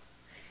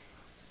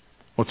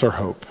 What's our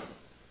hope?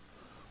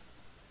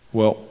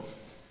 Well,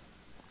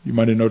 you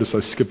might have noticed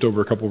I skipped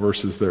over a couple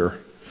verses there.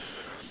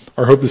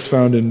 Our hope is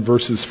found in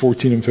verses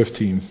 14 and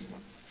 15.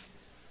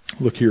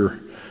 Look here.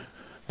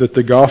 That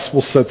the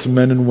gospel sets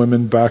men and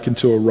women back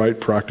into a right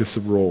practice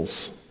of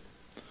roles.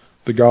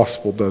 The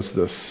gospel does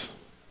this.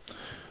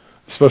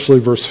 Especially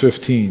verse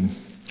 15.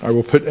 I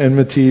will put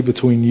enmity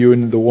between you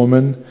and the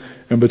woman,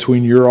 and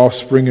between your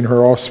offspring and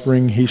her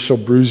offspring. He shall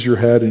bruise your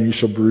head, and you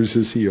shall bruise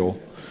his heel.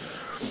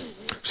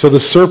 So the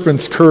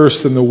serpent's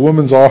curse and the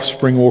woman's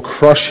offspring will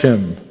crush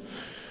him.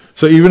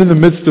 So even in the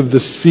midst of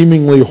this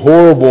seemingly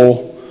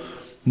horrible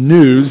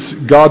news,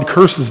 God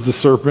curses the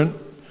serpent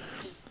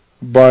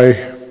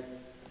by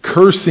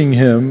cursing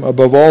him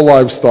above all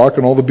livestock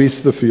and all the beasts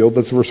of the field.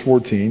 That's verse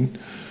 14.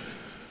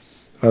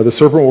 The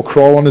serpent will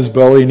crawl on his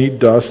belly and eat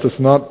dust. That's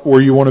not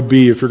where you want to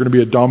be if you're going to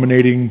be a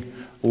dominating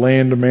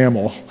land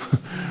mammal.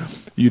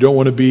 You don't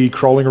want to be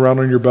crawling around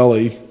on your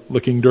belly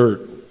licking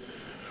dirt.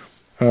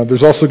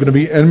 There's also going to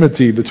be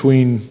enmity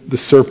between the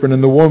serpent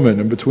and the woman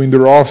and between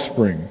their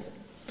offspring.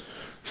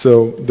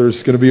 So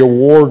there's going to be a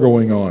war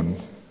going on.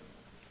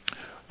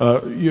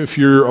 If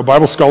you're a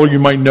Bible scholar, you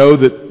might know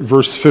that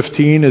verse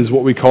 15 is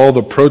what we call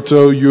the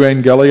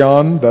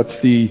proto-evangelion. That's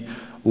the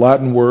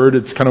Latin word.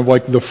 It's kind of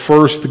like the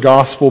first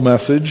gospel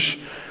message.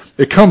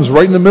 It comes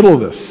right in the middle of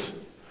this.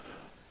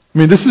 I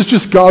mean, this is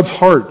just God's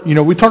heart. You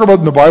know, we talk about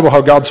in the Bible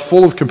how God's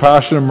full of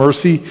compassion and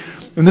mercy,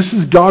 and this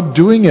is God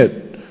doing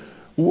it.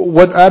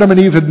 What Adam and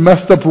Eve had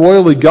messed up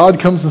royally,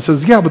 God comes and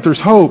says, yeah, but there's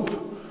hope.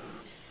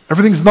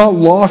 Everything's not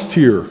lost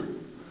here.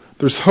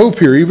 There's hope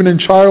here,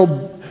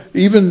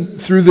 even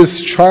through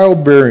this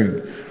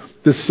childbearing.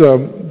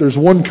 There's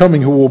one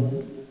coming who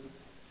will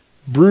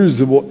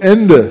bruise, it will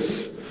end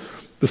this.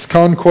 This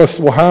conquest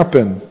will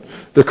happen.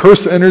 The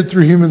curse entered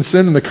through human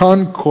sin, and the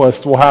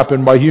conquest will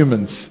happen by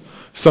humans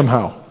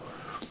somehow.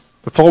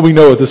 That's all we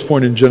know at this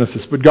point in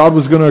Genesis. But God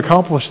was going to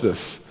accomplish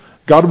this.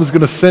 God was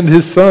going to send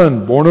his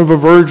son, born of a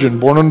virgin,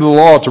 born under the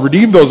law, to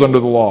redeem those under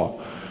the law.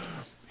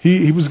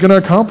 He was going to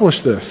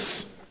accomplish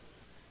this.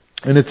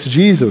 And it's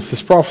Jesus.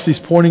 This prophecy is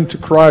pointing to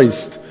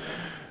Christ.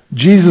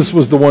 Jesus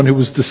was the one who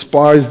was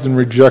despised and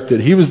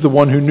rejected. He was the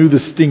one who knew the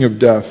sting of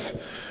death.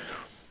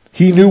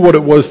 He knew what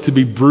it was to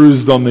be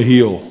bruised on the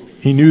heel.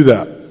 He knew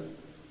that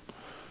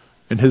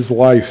in his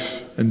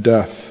life and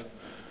death.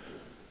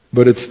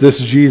 But it's this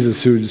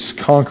Jesus who's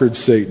conquered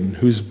Satan,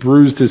 who's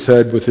bruised his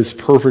head with his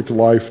perfect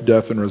life,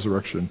 death, and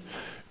resurrection.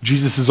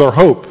 Jesus is our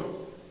hope.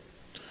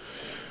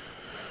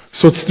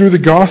 So it's through the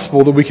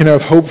gospel that we can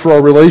have hope for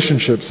our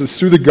relationships. It's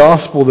through the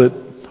gospel that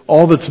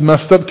all that's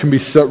messed up can be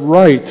set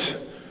right.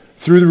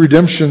 Through the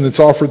redemption that's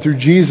offered through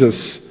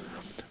Jesus,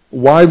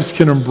 wives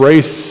can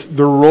embrace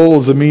their role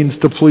as a means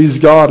to please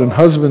God, and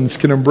husbands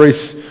can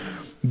embrace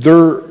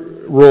their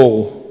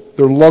role,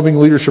 their loving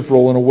leadership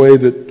role, in a way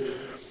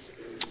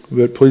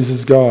that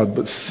pleases God.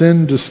 But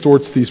sin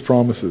distorts these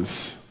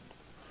promises.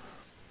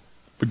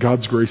 But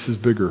God's grace is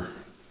bigger.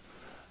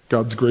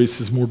 God's grace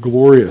is more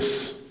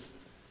glorious.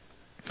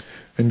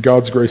 And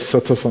God's grace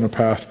sets us on a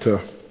path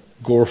to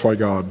glorify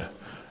God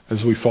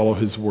as we follow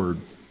His Word.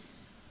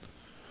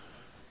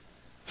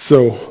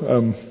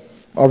 So,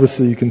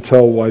 obviously you can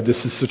tell why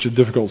this is such a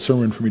difficult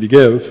sermon for me to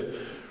give,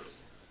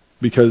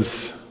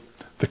 because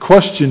the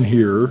question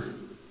here,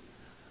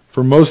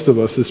 for most of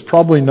us, is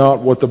probably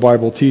not what the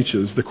Bible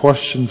teaches. The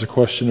question's a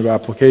question of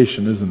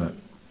application, isn't it?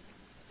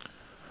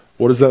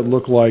 What does that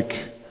look like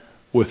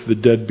with the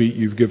deadbeat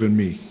you've given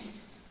me?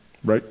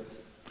 Right?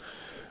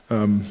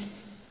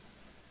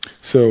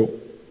 So,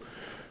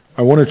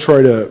 I want to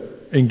try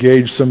to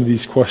engage some of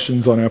these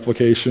questions on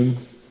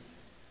application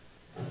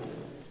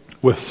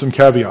with some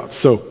caveats.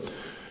 So,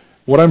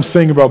 what I'm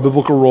saying about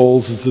biblical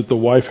roles is that the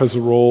wife has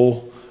a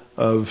role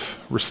of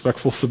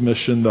respectful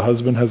submission, the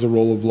husband has a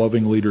role of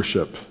loving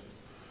leadership.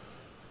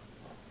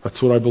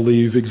 That's what I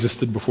believe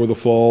existed before the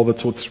fall.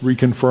 That's what's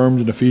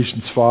reconfirmed in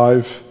Ephesians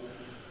 5.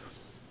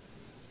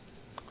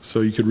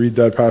 So you could read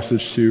that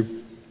passage too.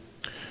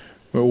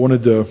 I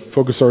wanted to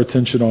focus our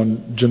attention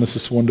on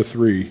Genesis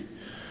 1-3.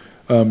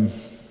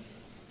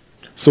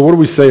 So what do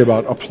we say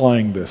about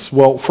applying this?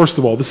 Well, first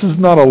of all, this is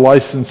not a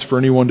license for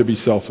anyone to be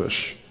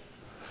selfish.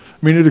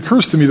 I mean, it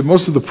occurs to me that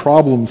most of the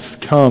problems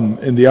come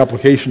in the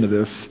application of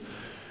this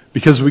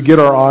because we get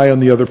our eye on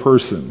the other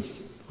person,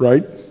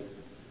 right?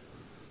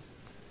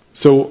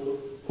 So,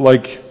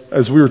 like,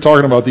 as we were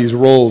talking about these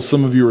roles,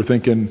 some of you are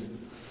thinking,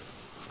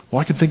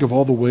 well, I can think of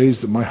all the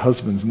ways that my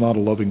husband's not a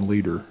loving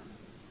leader.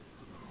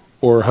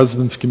 Or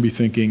husbands can be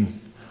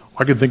thinking,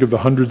 I can think of the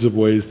hundreds of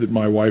ways that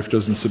my wife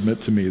doesn't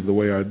submit to me the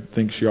way I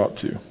think she ought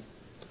to.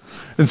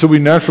 And so we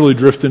naturally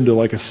drift into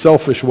like a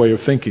selfish way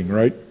of thinking,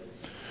 right?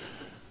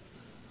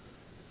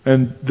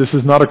 And this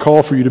is not a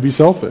call for you to be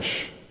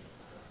selfish.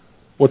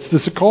 What's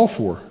this a call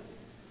for?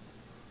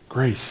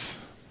 Grace.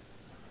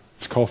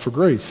 It's a call for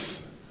grace.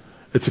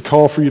 It's a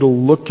call for you to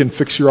look and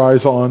fix your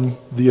eyes on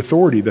the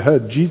authority, the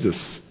head,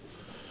 Jesus.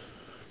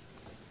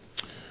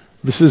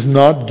 This is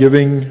not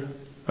giving...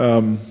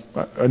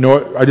 I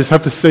know I just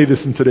have to say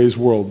this in today's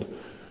world.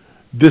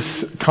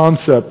 This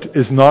concept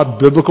is not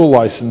biblical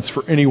license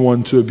for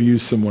anyone to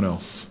abuse someone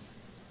else.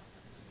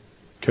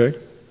 Okay?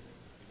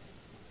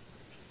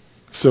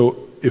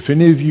 So, if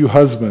any of you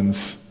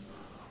husbands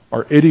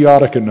are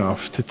idiotic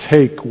enough to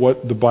take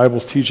what the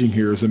Bible's teaching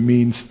here as a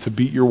means to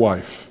beat your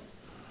wife,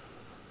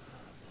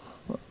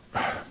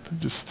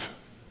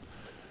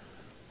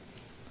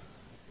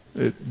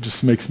 it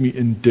just makes me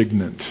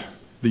indignant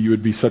that you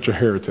would be such a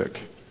heretic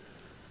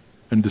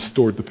and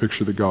distort the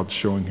picture that God's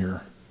showing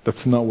here.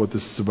 That's not what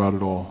this is about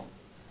at all.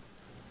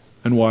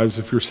 And wives,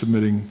 if you're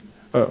submitting,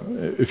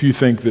 if you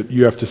think that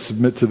you have to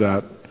submit to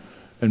that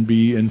and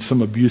be in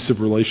some abusive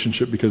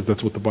relationship because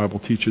that's what the Bible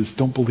teaches,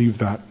 don't believe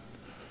that.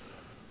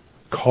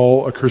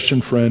 Call a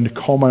Christian friend,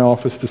 call my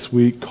office this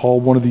week,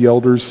 call one of the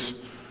elders,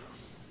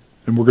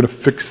 and we're going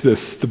to fix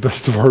this to the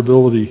best of our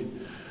ability.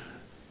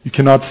 You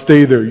cannot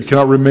stay there. You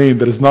cannot remain.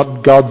 That is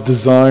not God's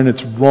design.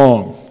 It's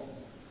wrong.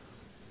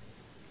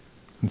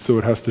 And so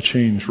it has to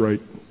change right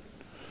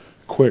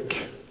quick.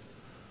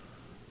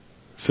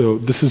 So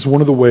this is one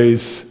of the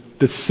ways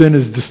that sin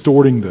is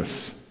distorting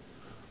this.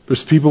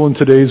 There's people in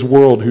today's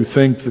world who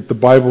think that the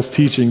Bible's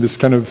teaching this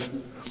kind of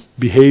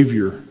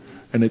behavior,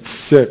 and it's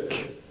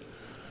sick.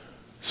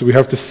 So we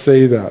have to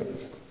say that.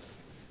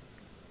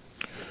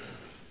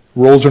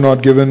 Roles are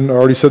not given, I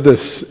already said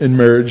this, in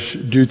marriage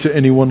due to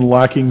anyone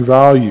lacking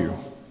value.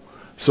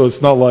 So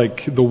it's not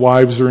like the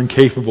wives are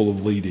incapable of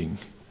leading.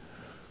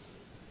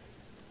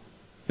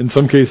 In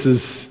some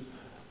cases,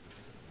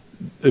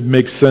 it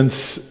makes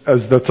sense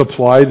as that's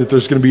applied that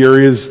there's going to be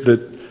areas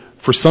that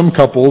for some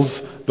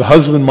couples, the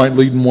husband might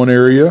lead in one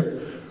area,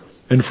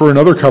 and for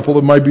another couple,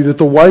 it might be that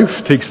the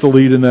wife takes the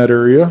lead in that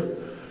area.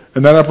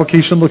 And that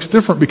application looks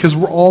different because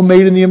we're all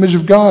made in the image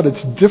of God.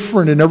 It's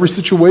different in every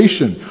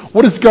situation.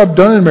 What has God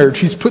done in marriage?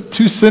 He's put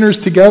two sinners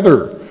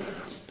together.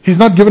 He's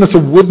not given us a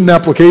wooden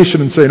application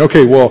and saying,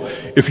 okay, well,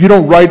 if you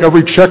don't write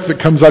every check that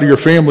comes out of your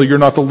family, you're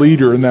not the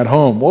leader in that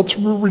home. Well, it's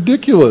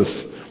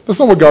ridiculous. That's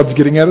not what God's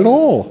getting at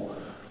all.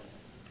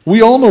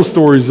 We all know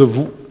stories of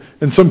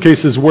In some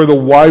cases where the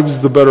wife's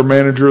the better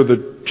manager of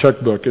the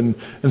checkbook, and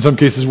in some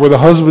cases where the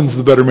husband's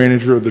the better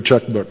manager of the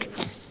checkbook.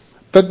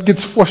 That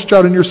gets fleshed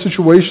out in your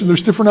situation.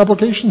 There's different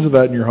applications of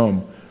that in your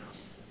home.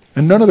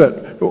 And none of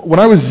that. When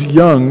I was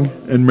young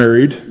and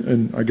married,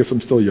 and I guess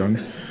I'm still young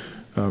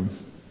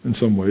in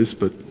some ways,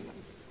 but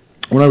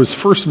when I was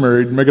first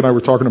married, Meg and I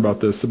were talking about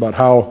this, about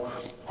how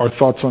our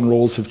thoughts on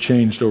roles have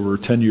changed over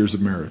 10 years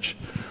of marriage.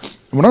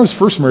 And when I was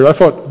first married, I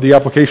thought the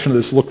application of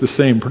this looked the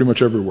same pretty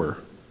much everywhere.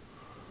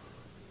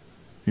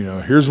 You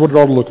know, here's what it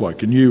ought to look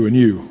like, and you,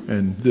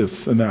 and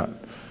this and that.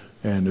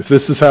 And if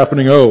this is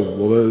happening,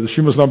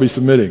 she must not be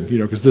submitting,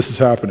 because this is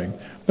happening.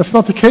 That's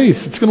not the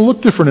case. It's going to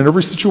look different in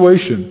every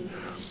situation.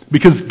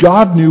 Because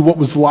God knew what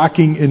was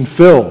lacking in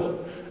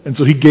Phil. And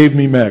so He gave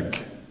me Meg.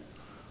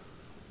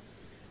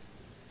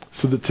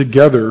 So that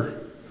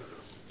together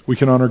we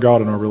can honor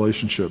God in our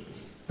relationship.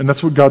 And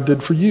that's what God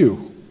did for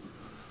you.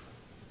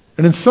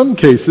 And in some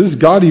cases,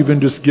 God even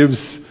just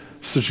gives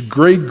such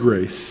great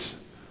grace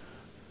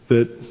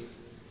that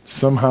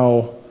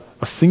somehow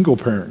a single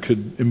parent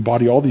could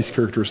embody all these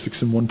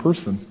characteristics in one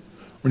person.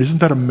 I mean, isn't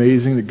that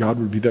amazing that God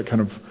would be that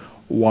kind of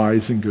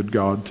wise and good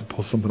God to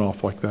pull something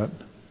off like that?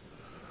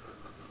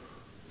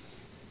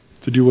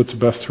 To do what's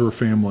best for her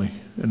family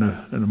in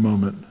a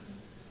moment.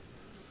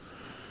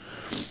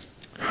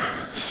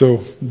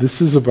 So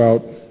this is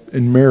about,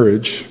 in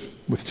marriage,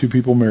 with two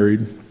people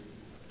married,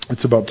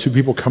 it's about two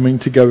people coming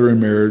together in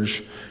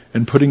marriage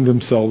and putting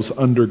themselves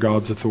under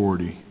God's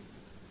authority.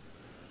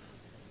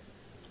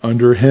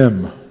 Under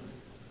Him.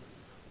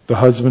 The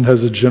husband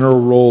has a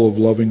general role of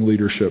loving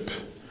leadership,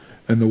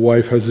 and the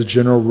wife has a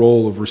general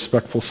role of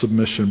respectful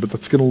submission, but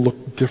that's going to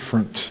look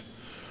different.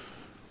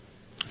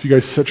 If you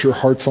guys set your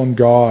hearts on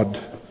God,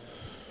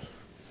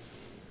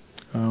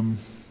 and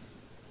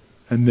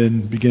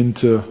then begin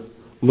to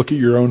look at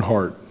your own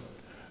heart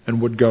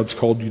and what God's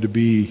called you to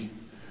be,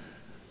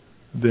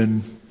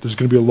 then there's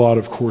going to be a lot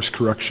of course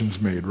corrections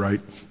made, right?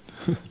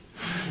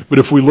 But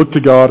if we look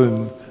to God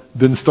and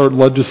then start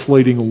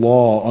legislating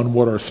law on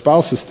what our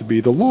spouse is to be,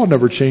 the law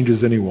never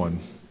changes anyone.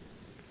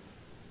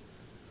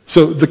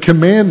 So the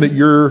command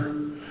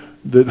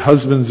that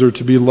husbands are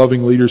to be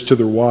loving leaders to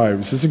their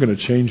wives isn't going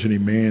to change any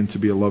man to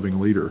be a loving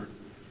leader.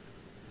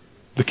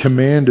 The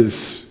command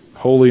is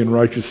holy and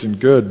righteous and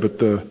good, but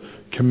the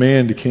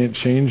command can't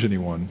change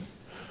anyone.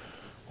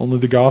 Only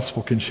the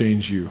gospel can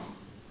change you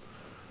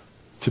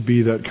to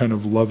be that kind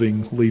of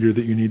loving leader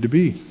that you need to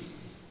be.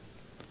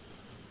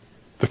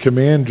 The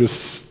command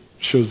just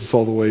shows us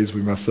all the ways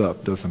we mess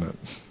up, doesn't it?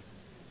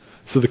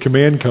 So the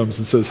command comes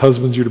and says,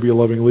 husbands, you're to be a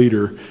loving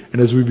leader.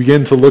 And as we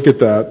begin to look at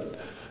that,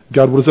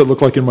 God, what does that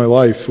look like in my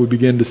life? We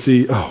begin to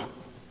see, I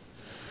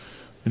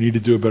need to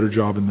do a better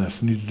job in this.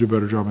 I need to do a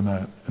better job in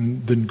that.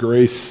 And then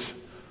grace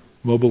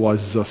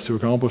mobilizes us to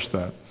accomplish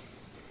that.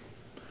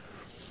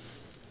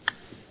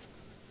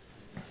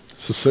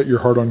 So set your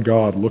heart on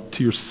God. Look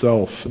to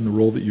yourself and the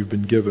role that you've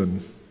been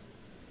given.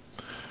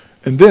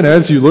 And then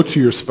as you look to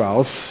your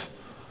spouse,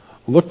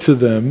 look to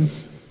them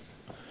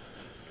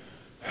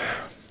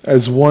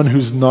as one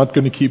who's not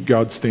going to keep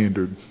God's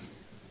standard.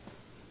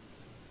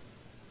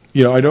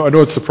 I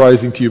know it's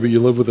surprising to you, but you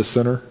live with a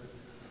sinner,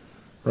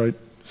 right?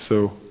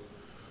 So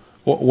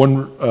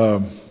one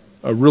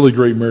a really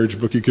great marriage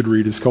book you could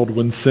read is called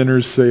When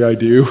Sinners Say I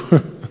Do.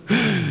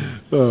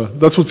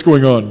 That's what's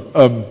going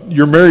on.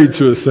 You're married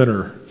to a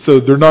sinner, so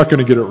they're not going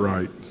to get it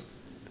right.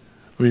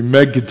 I mean,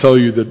 Meg could tell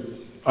you that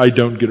I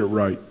don't get it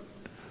right.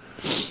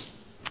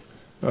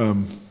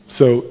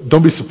 So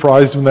don't be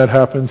surprised when that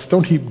happens.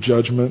 Don't heap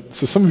judgment.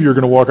 So some of you are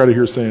going to walk out of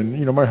here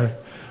saying,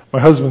 my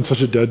husband's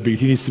such a deadbeat.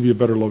 He needs to be a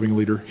better loving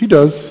leader. He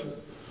does.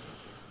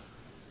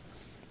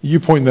 You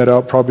pointing that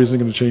out probably isn't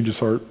going to change his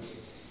heart.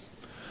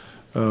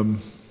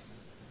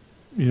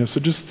 So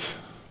just,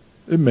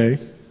 it may.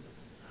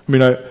 I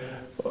mean,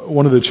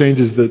 one of the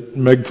changes that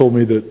Meg told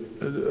me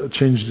that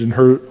changed in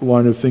her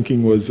line of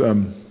thinking was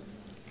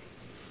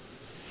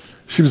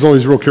she was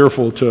always real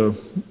careful to,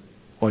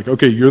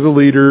 okay, you're the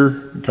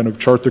leader, kind of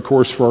chart the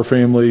course for our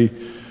family,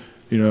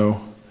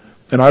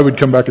 and I would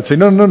come back and say,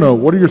 no,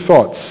 what are your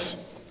thoughts?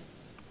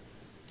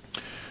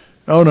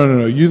 Oh,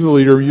 no, you're the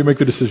leader, you make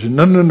the decision.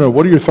 No,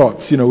 what are your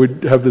thoughts?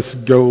 We'd have this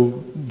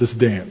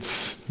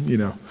dance,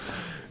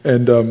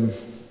 And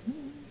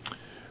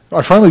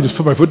I finally just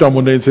put my foot down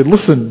one day and said,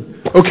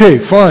 listen, okay,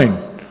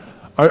 fine.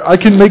 I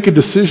can make a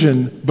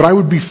decision, but I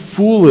would be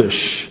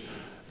foolish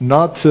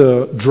not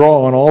to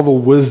draw on all the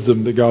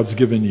wisdom that God's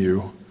given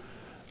you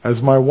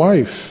as my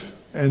wife.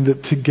 And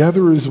that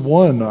together as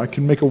one, I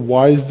can make a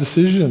wise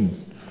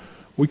decision.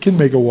 We can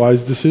make a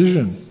wise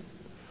decision.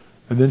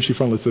 And then she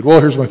finally said, well,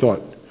 here's my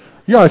thought.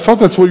 Yeah, I thought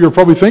that's what you were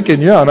probably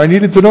thinking. Yeah, and I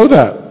needed to know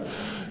that.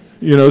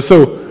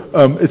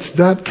 It's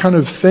that kind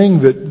of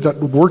thing that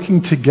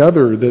working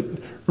together. That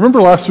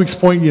remember last week's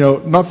point.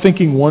 Not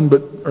thinking one,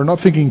 not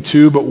thinking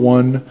two, but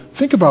one.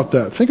 Think about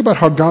that. Think about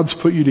how God's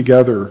put you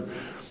together,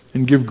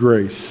 and give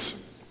grace.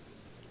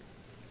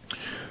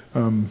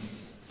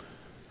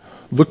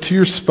 Look to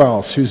your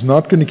spouse who's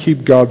not going to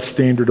keep God's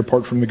standard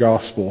apart from the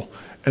gospel,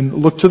 And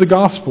look to the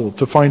gospel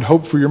to find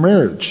hope for your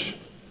marriage.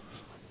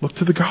 Look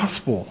to the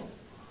gospel.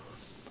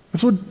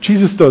 That's what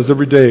Jesus does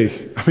every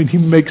day. I mean, he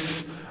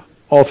makes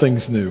all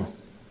things new.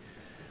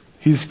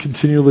 He's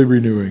continually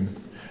renewing.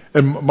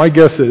 And my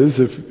guess is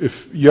if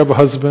you have a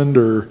husband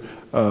or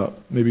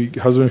maybe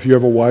husband, if you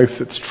have a wife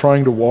that's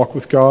trying to walk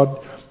with God,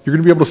 you're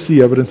going to be able to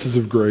see evidences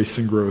of grace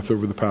and growth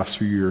over the past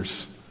few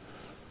years.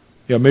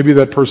 Yeah, maybe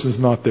that person's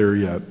not there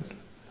yet.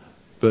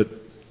 But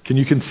can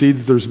you concede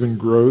that there's been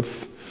growth?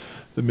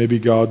 That maybe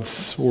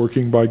God's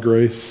working by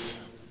grace?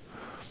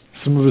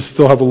 Some of us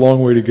still have a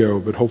long way to go,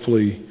 but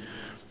hopefully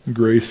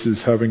grace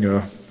is having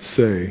a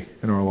say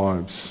in our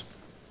lives.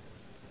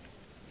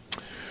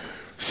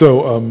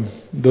 So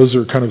those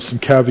are kind of some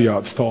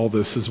caveats to all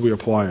this as we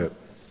apply it.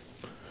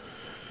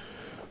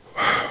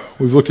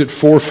 We've looked at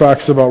 4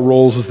 facts about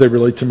roles as they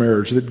relate to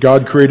marriage. That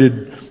God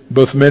created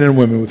both men and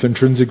women with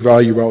intrinsic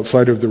value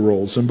outside of the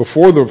roles. And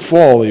before the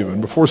fall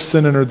even, before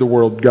sin entered the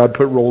world, God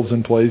put roles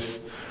in place.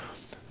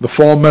 The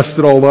fall messed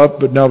it all up,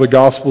 but now the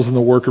gospel's in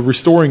the work of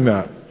restoring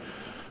that,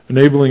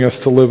 enabling us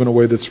to live in a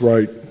way that's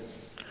right.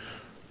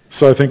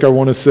 So I think I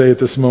want to say at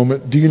this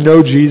moment, do you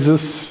know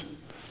Jesus?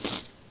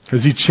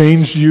 Has he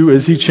changed you?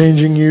 Is he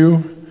changing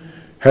you?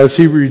 Has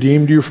he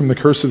redeemed you from the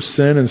curse of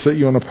sin and set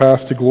you on a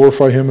path to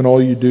glorify him in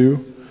all you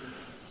do?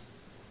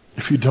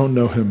 If you don't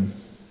know him,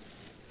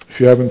 if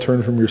you haven't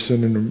turned from your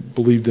sin and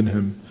believed in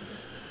him,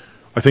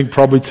 I think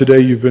probably today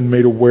you've been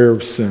made aware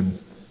of sin.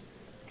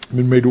 You've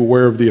been made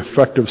aware of the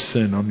effect of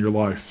sin on your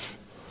life.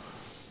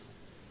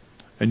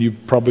 And you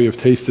probably have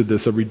tasted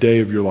this every day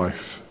of your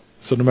life.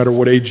 So no matter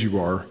what age you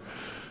are,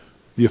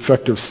 the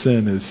effect of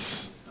sin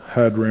has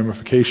had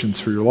ramifications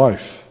for your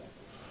life.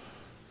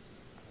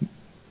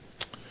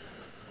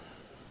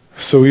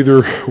 So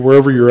either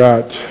wherever you're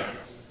at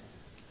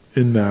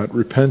in that,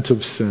 repent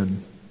of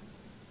sin.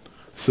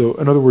 So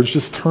in other words,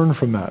 just turn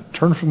from that.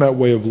 Turn from that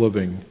way of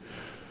living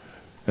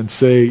and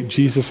say,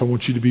 Jesus, I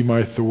want you to be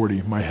my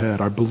authority, my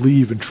head. I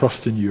believe and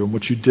trust in you and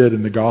what you did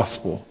in the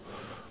gospel.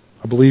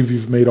 I believe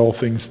you've made all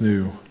things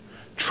new.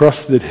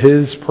 Trust that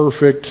his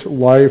perfect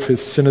life,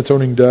 his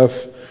sin-atoning death,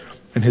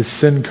 and his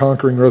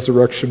sin-conquering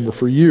resurrection were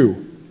for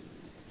you.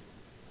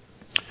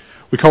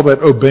 We call that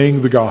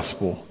obeying the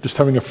gospel, just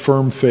having a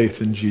firm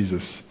faith in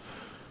Jesus.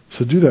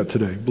 So do that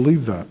today.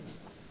 Believe that.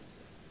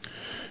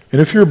 And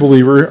if you're a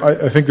believer,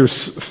 I think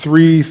there's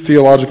 3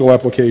 theological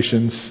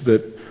applications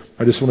that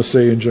I just want to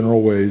say in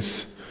general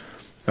ways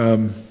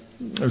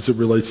as it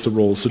relates to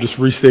roles. So just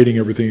restating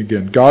everything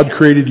again. God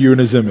created you in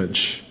his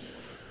image.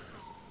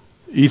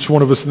 Each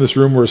one of us in this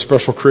room were a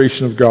special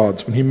creation of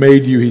God's. When he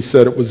made you, he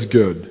said it was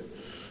good.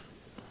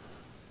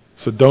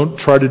 So don't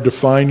try to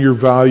define your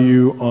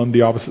value on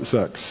the opposite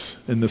sex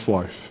in this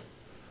life.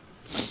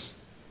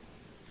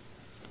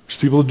 There's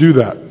people who do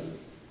that.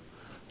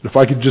 If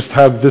I could just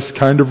have this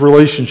kind of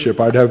relationship,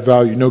 I'd have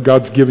value. No,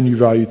 God's given you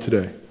value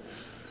today.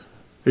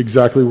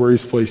 Exactly where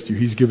he's placed you.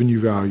 He's given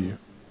you value.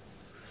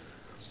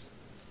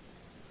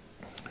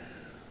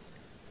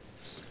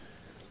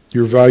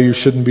 Your value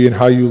shouldn't be in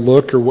how you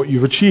look or what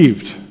you've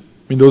achieved.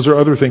 I mean, those are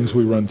other things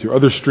we run to,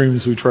 other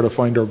streams we try to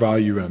find our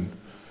value in.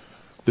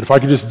 That if I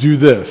could just do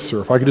this,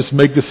 or if I could just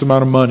make this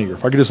amount of money, or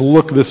if I could just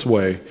look this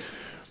way,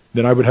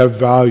 then I would have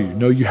value.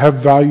 No, you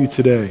have value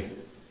today.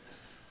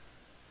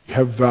 You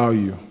have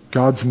value.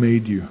 God's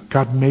made you.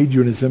 God made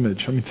you in his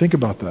image. I mean, think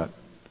about that.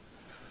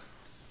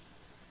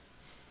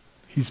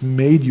 He's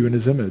made you in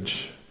his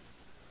image.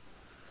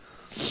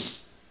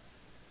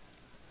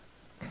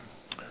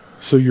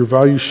 So your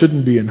value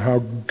shouldn't be in how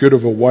good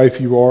of a wife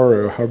you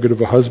are or how good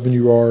of a husband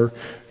you are.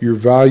 Your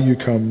value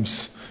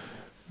comes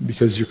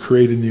because you're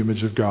created in the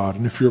image of God.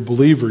 And if you're a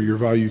believer, your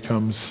value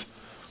comes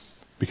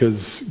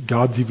because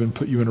God's even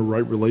put you in a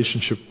right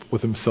relationship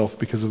with himself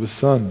because of his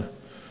Son.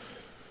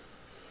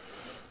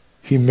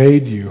 He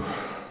made you.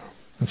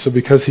 And so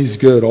because he's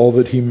good, all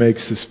that he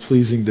makes is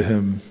pleasing to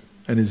him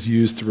and is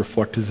used to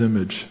reflect his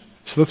image.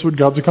 So that's what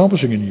God's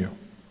accomplishing in you.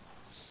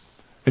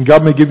 And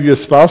God may give you a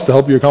spouse to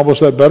help you accomplish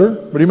that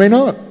better, but he may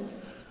not.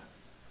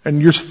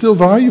 And you're still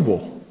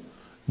valuable.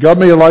 God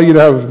may allow you to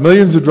have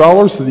millions of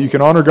dollars so that you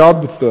can honor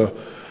God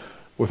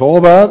with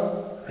all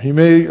that. He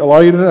may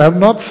allow you to have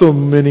not so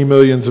many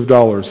millions of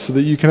dollars so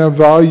that you can have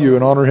value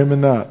and honor him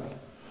in that.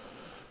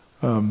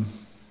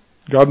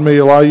 God may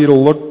allow you to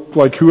look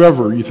like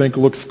whoever you think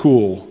looks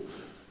cool,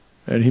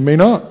 and he may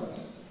not.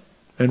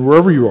 And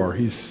wherever you are,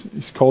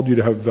 he's called you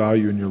to have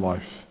value in your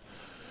life.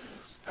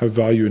 Have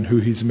value in who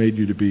he's made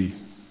you to be.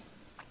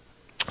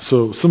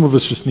 So some of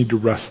us just need to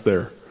rest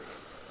there.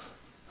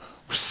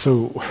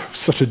 We're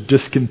such a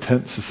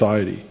discontent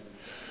society.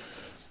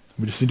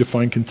 We just need to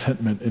find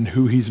contentment in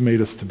who he's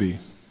made us to be.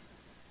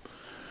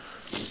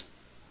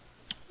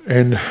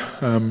 And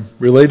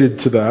related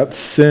to that,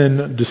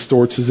 sin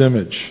distorts his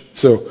image.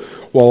 So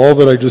while all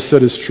that I just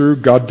said is true,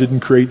 God didn't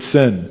create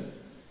sin.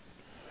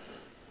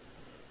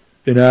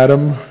 In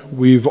Adam,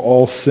 we've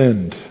all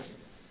sinned.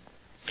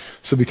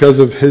 So because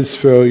of his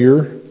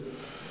failure,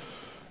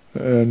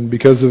 and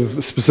because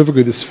of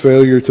specifically this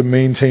failure to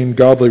maintain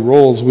godly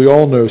roles, we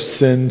all know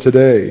sin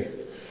today.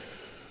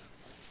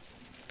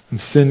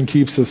 And sin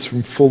keeps us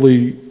from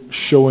fully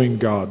showing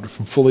God,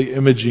 from fully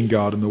imaging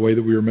God in the way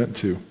that we are meant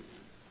to.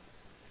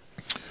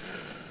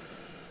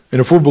 And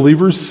if we're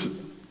believers,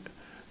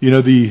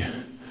 the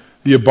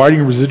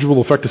abiding residual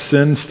effect of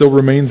sin still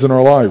remains in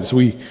our lives.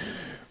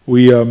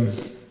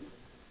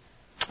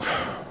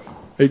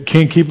 It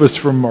can't keep us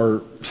from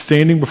our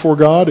standing before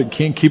God. It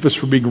can't keep us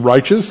from being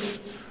righteous.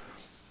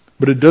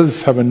 But it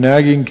does have a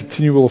nagging,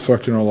 continual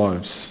effect in our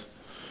lives.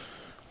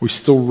 We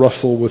still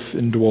wrestle with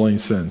indwelling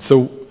sin.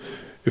 So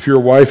if you're a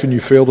wife and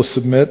you fail to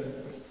submit,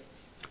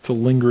 it's a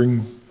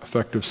lingering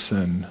effect of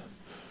sin.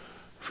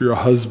 If you're a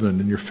husband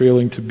and you're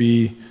failing to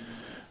be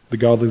the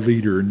godly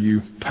leader and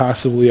you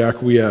passively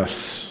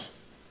acquiesce,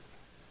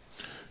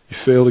 you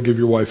fail to give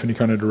your wife any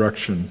kind of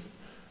direction,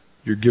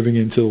 you're giving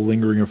into the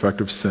lingering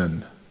effect of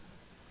sin.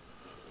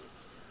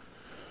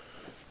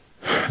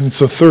 And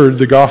so third,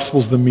 the gospel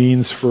is the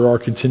means for our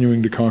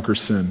continuing to conquer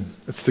sin.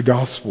 It's the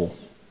gospel.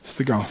 It's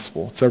the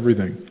gospel. It's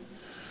everything.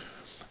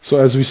 So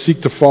as we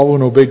seek to follow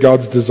and obey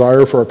God's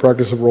desire for our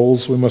practice of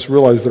roles, we must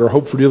realize that our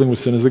hope for dealing with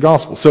sin is the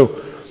gospel.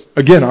 So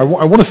again, I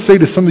want to say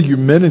to some of you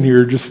men in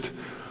here, just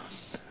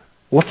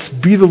let's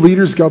be the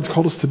leaders God's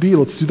called us to be.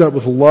 Let's do that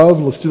with love.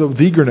 Let's do that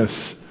with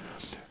eagerness.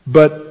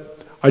 But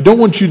I don't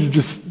want you to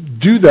just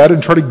do that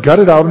and try to gut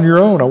it out on your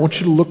own. I want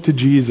you to look to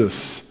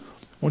Jesus.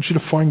 I want you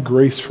to find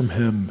grace from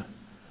Him.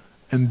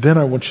 And then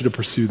I want you to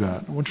pursue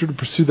that. I want you to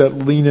pursue that,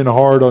 lean in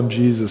hard on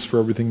Jesus for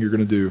everything you're going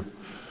to do.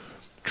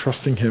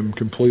 Trusting Him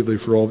completely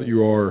for all that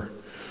you are.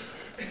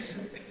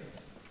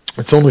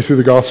 It's only through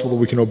the gospel that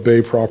we can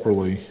obey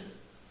properly.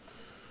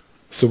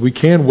 So we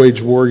can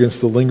wage war against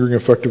the lingering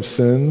effect of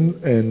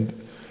sin, and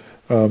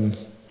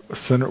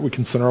we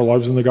can center our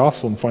lives in the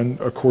gospel and find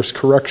a course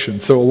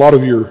correction. So a lot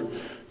of your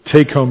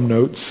take-home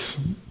notes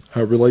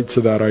relate to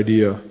that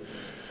idea.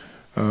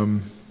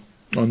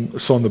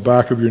 So on the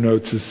back of your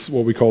notes is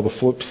what we call the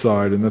flip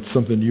side, and that's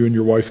something you and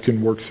your wife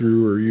can work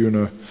through, or you and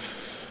a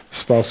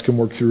spouse can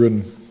work through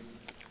and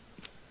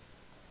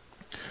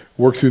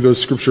work through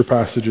those scripture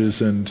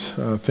passages and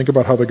think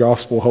about how the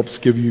gospel helps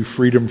give you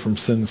freedom from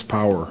sin's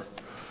power.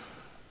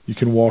 You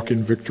can walk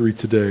in victory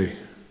today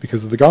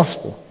because of the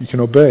gospel. You can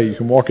obey. You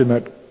can walk in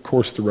that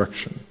course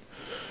direction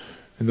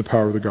in the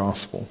power of the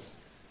gospel.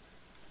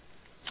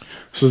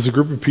 So there's a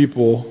group of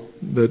people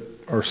that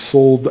are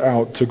sold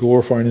out to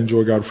glorify and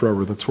enjoy God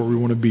forever. That's where we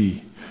want to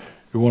be.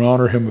 We want to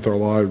honor Him with our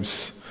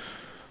lives.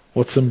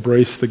 Let's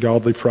embrace the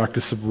godly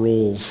practice of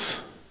roles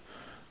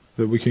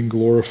that we can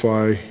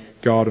glorify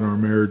God in our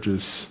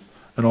marriages.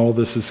 And all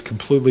this is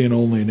completely and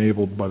only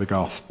enabled by the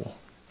gospel.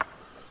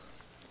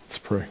 Let's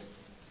pray.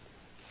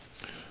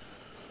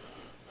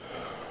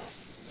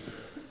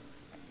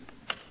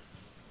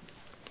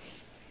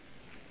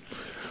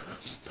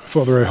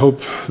 Father, I hope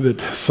that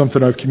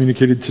something I've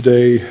communicated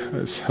today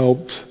has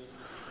helped.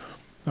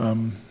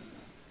 I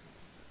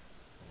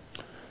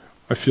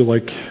feel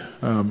like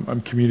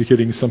I'm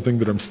communicating something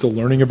that I'm still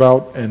learning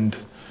about, and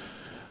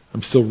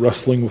I'm still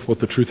wrestling with what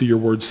the truth of your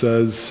word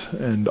says,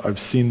 and I've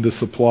seen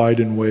this applied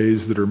in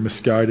ways that are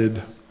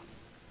misguided.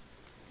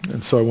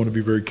 And so I want to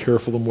be very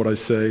careful in what I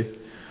say.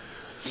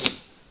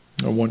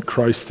 I want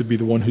Christ to be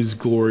the one who's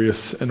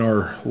glorious in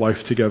our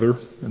life together.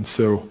 And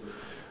so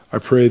I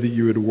pray that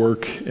you would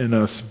work in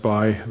us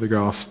by the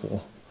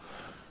gospel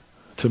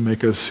to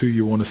make us who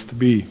you want us to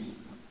be.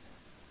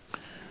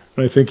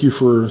 And I thank you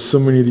for so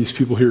many of these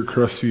people here at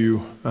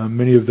Crestview.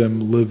 Many of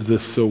them live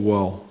this so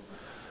well.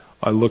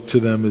 I look to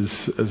them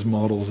as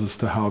models as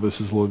to how this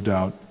is lived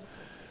out.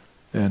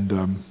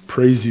 And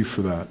praise you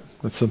for that.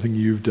 That's something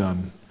you've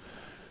done.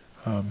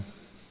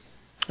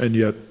 And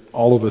yet,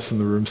 all of us in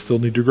the room still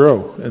need to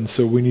grow. And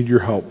so we need your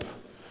help.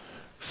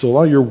 So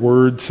allow your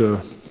word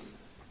to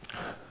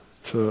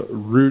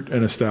root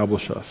and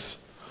establish us.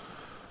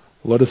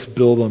 Let us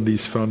build on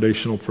these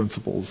foundational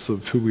principles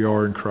of who we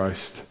are in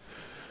Christ,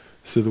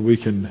 so that we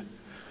can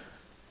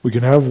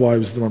have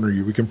lives that honor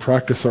you. We can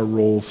practice our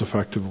roles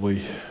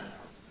effectively.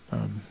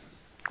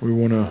 We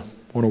want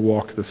to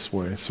walk this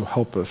way, so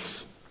help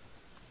us.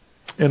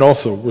 And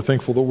also, we're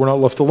thankful that we're not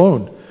left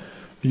alone.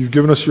 You've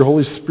given us your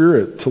Holy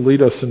Spirit to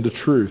lead us into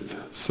truth.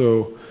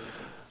 So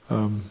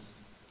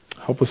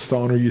help us to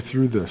honor you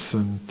through this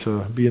and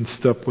to be in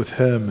step with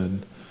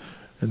Him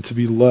and to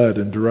be led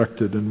and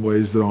directed in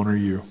ways that honor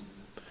you.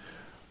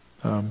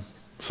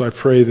 So I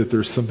pray that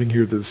there's something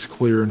here that's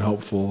clear and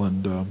helpful,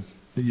 and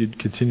that you'd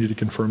continue to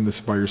confirm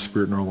this by your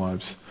Spirit in our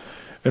lives.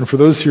 And for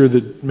those here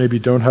that maybe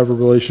don't have a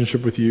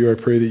relationship with you, I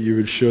pray that you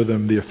would show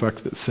them the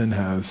effect that sin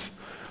has,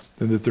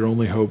 and that their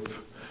only hope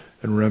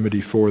and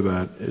remedy for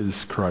that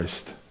is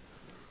Christ.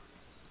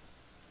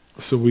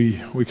 So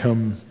we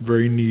come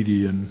very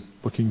needy and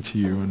looking to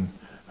you and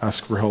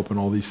ask for help in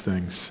all these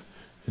things.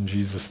 In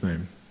Jesus'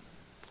 name,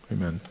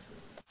 amen.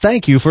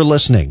 Thank you for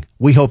listening.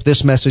 We hope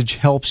this message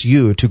helps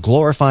you to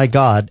glorify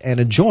God and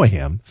enjoy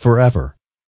Him forever.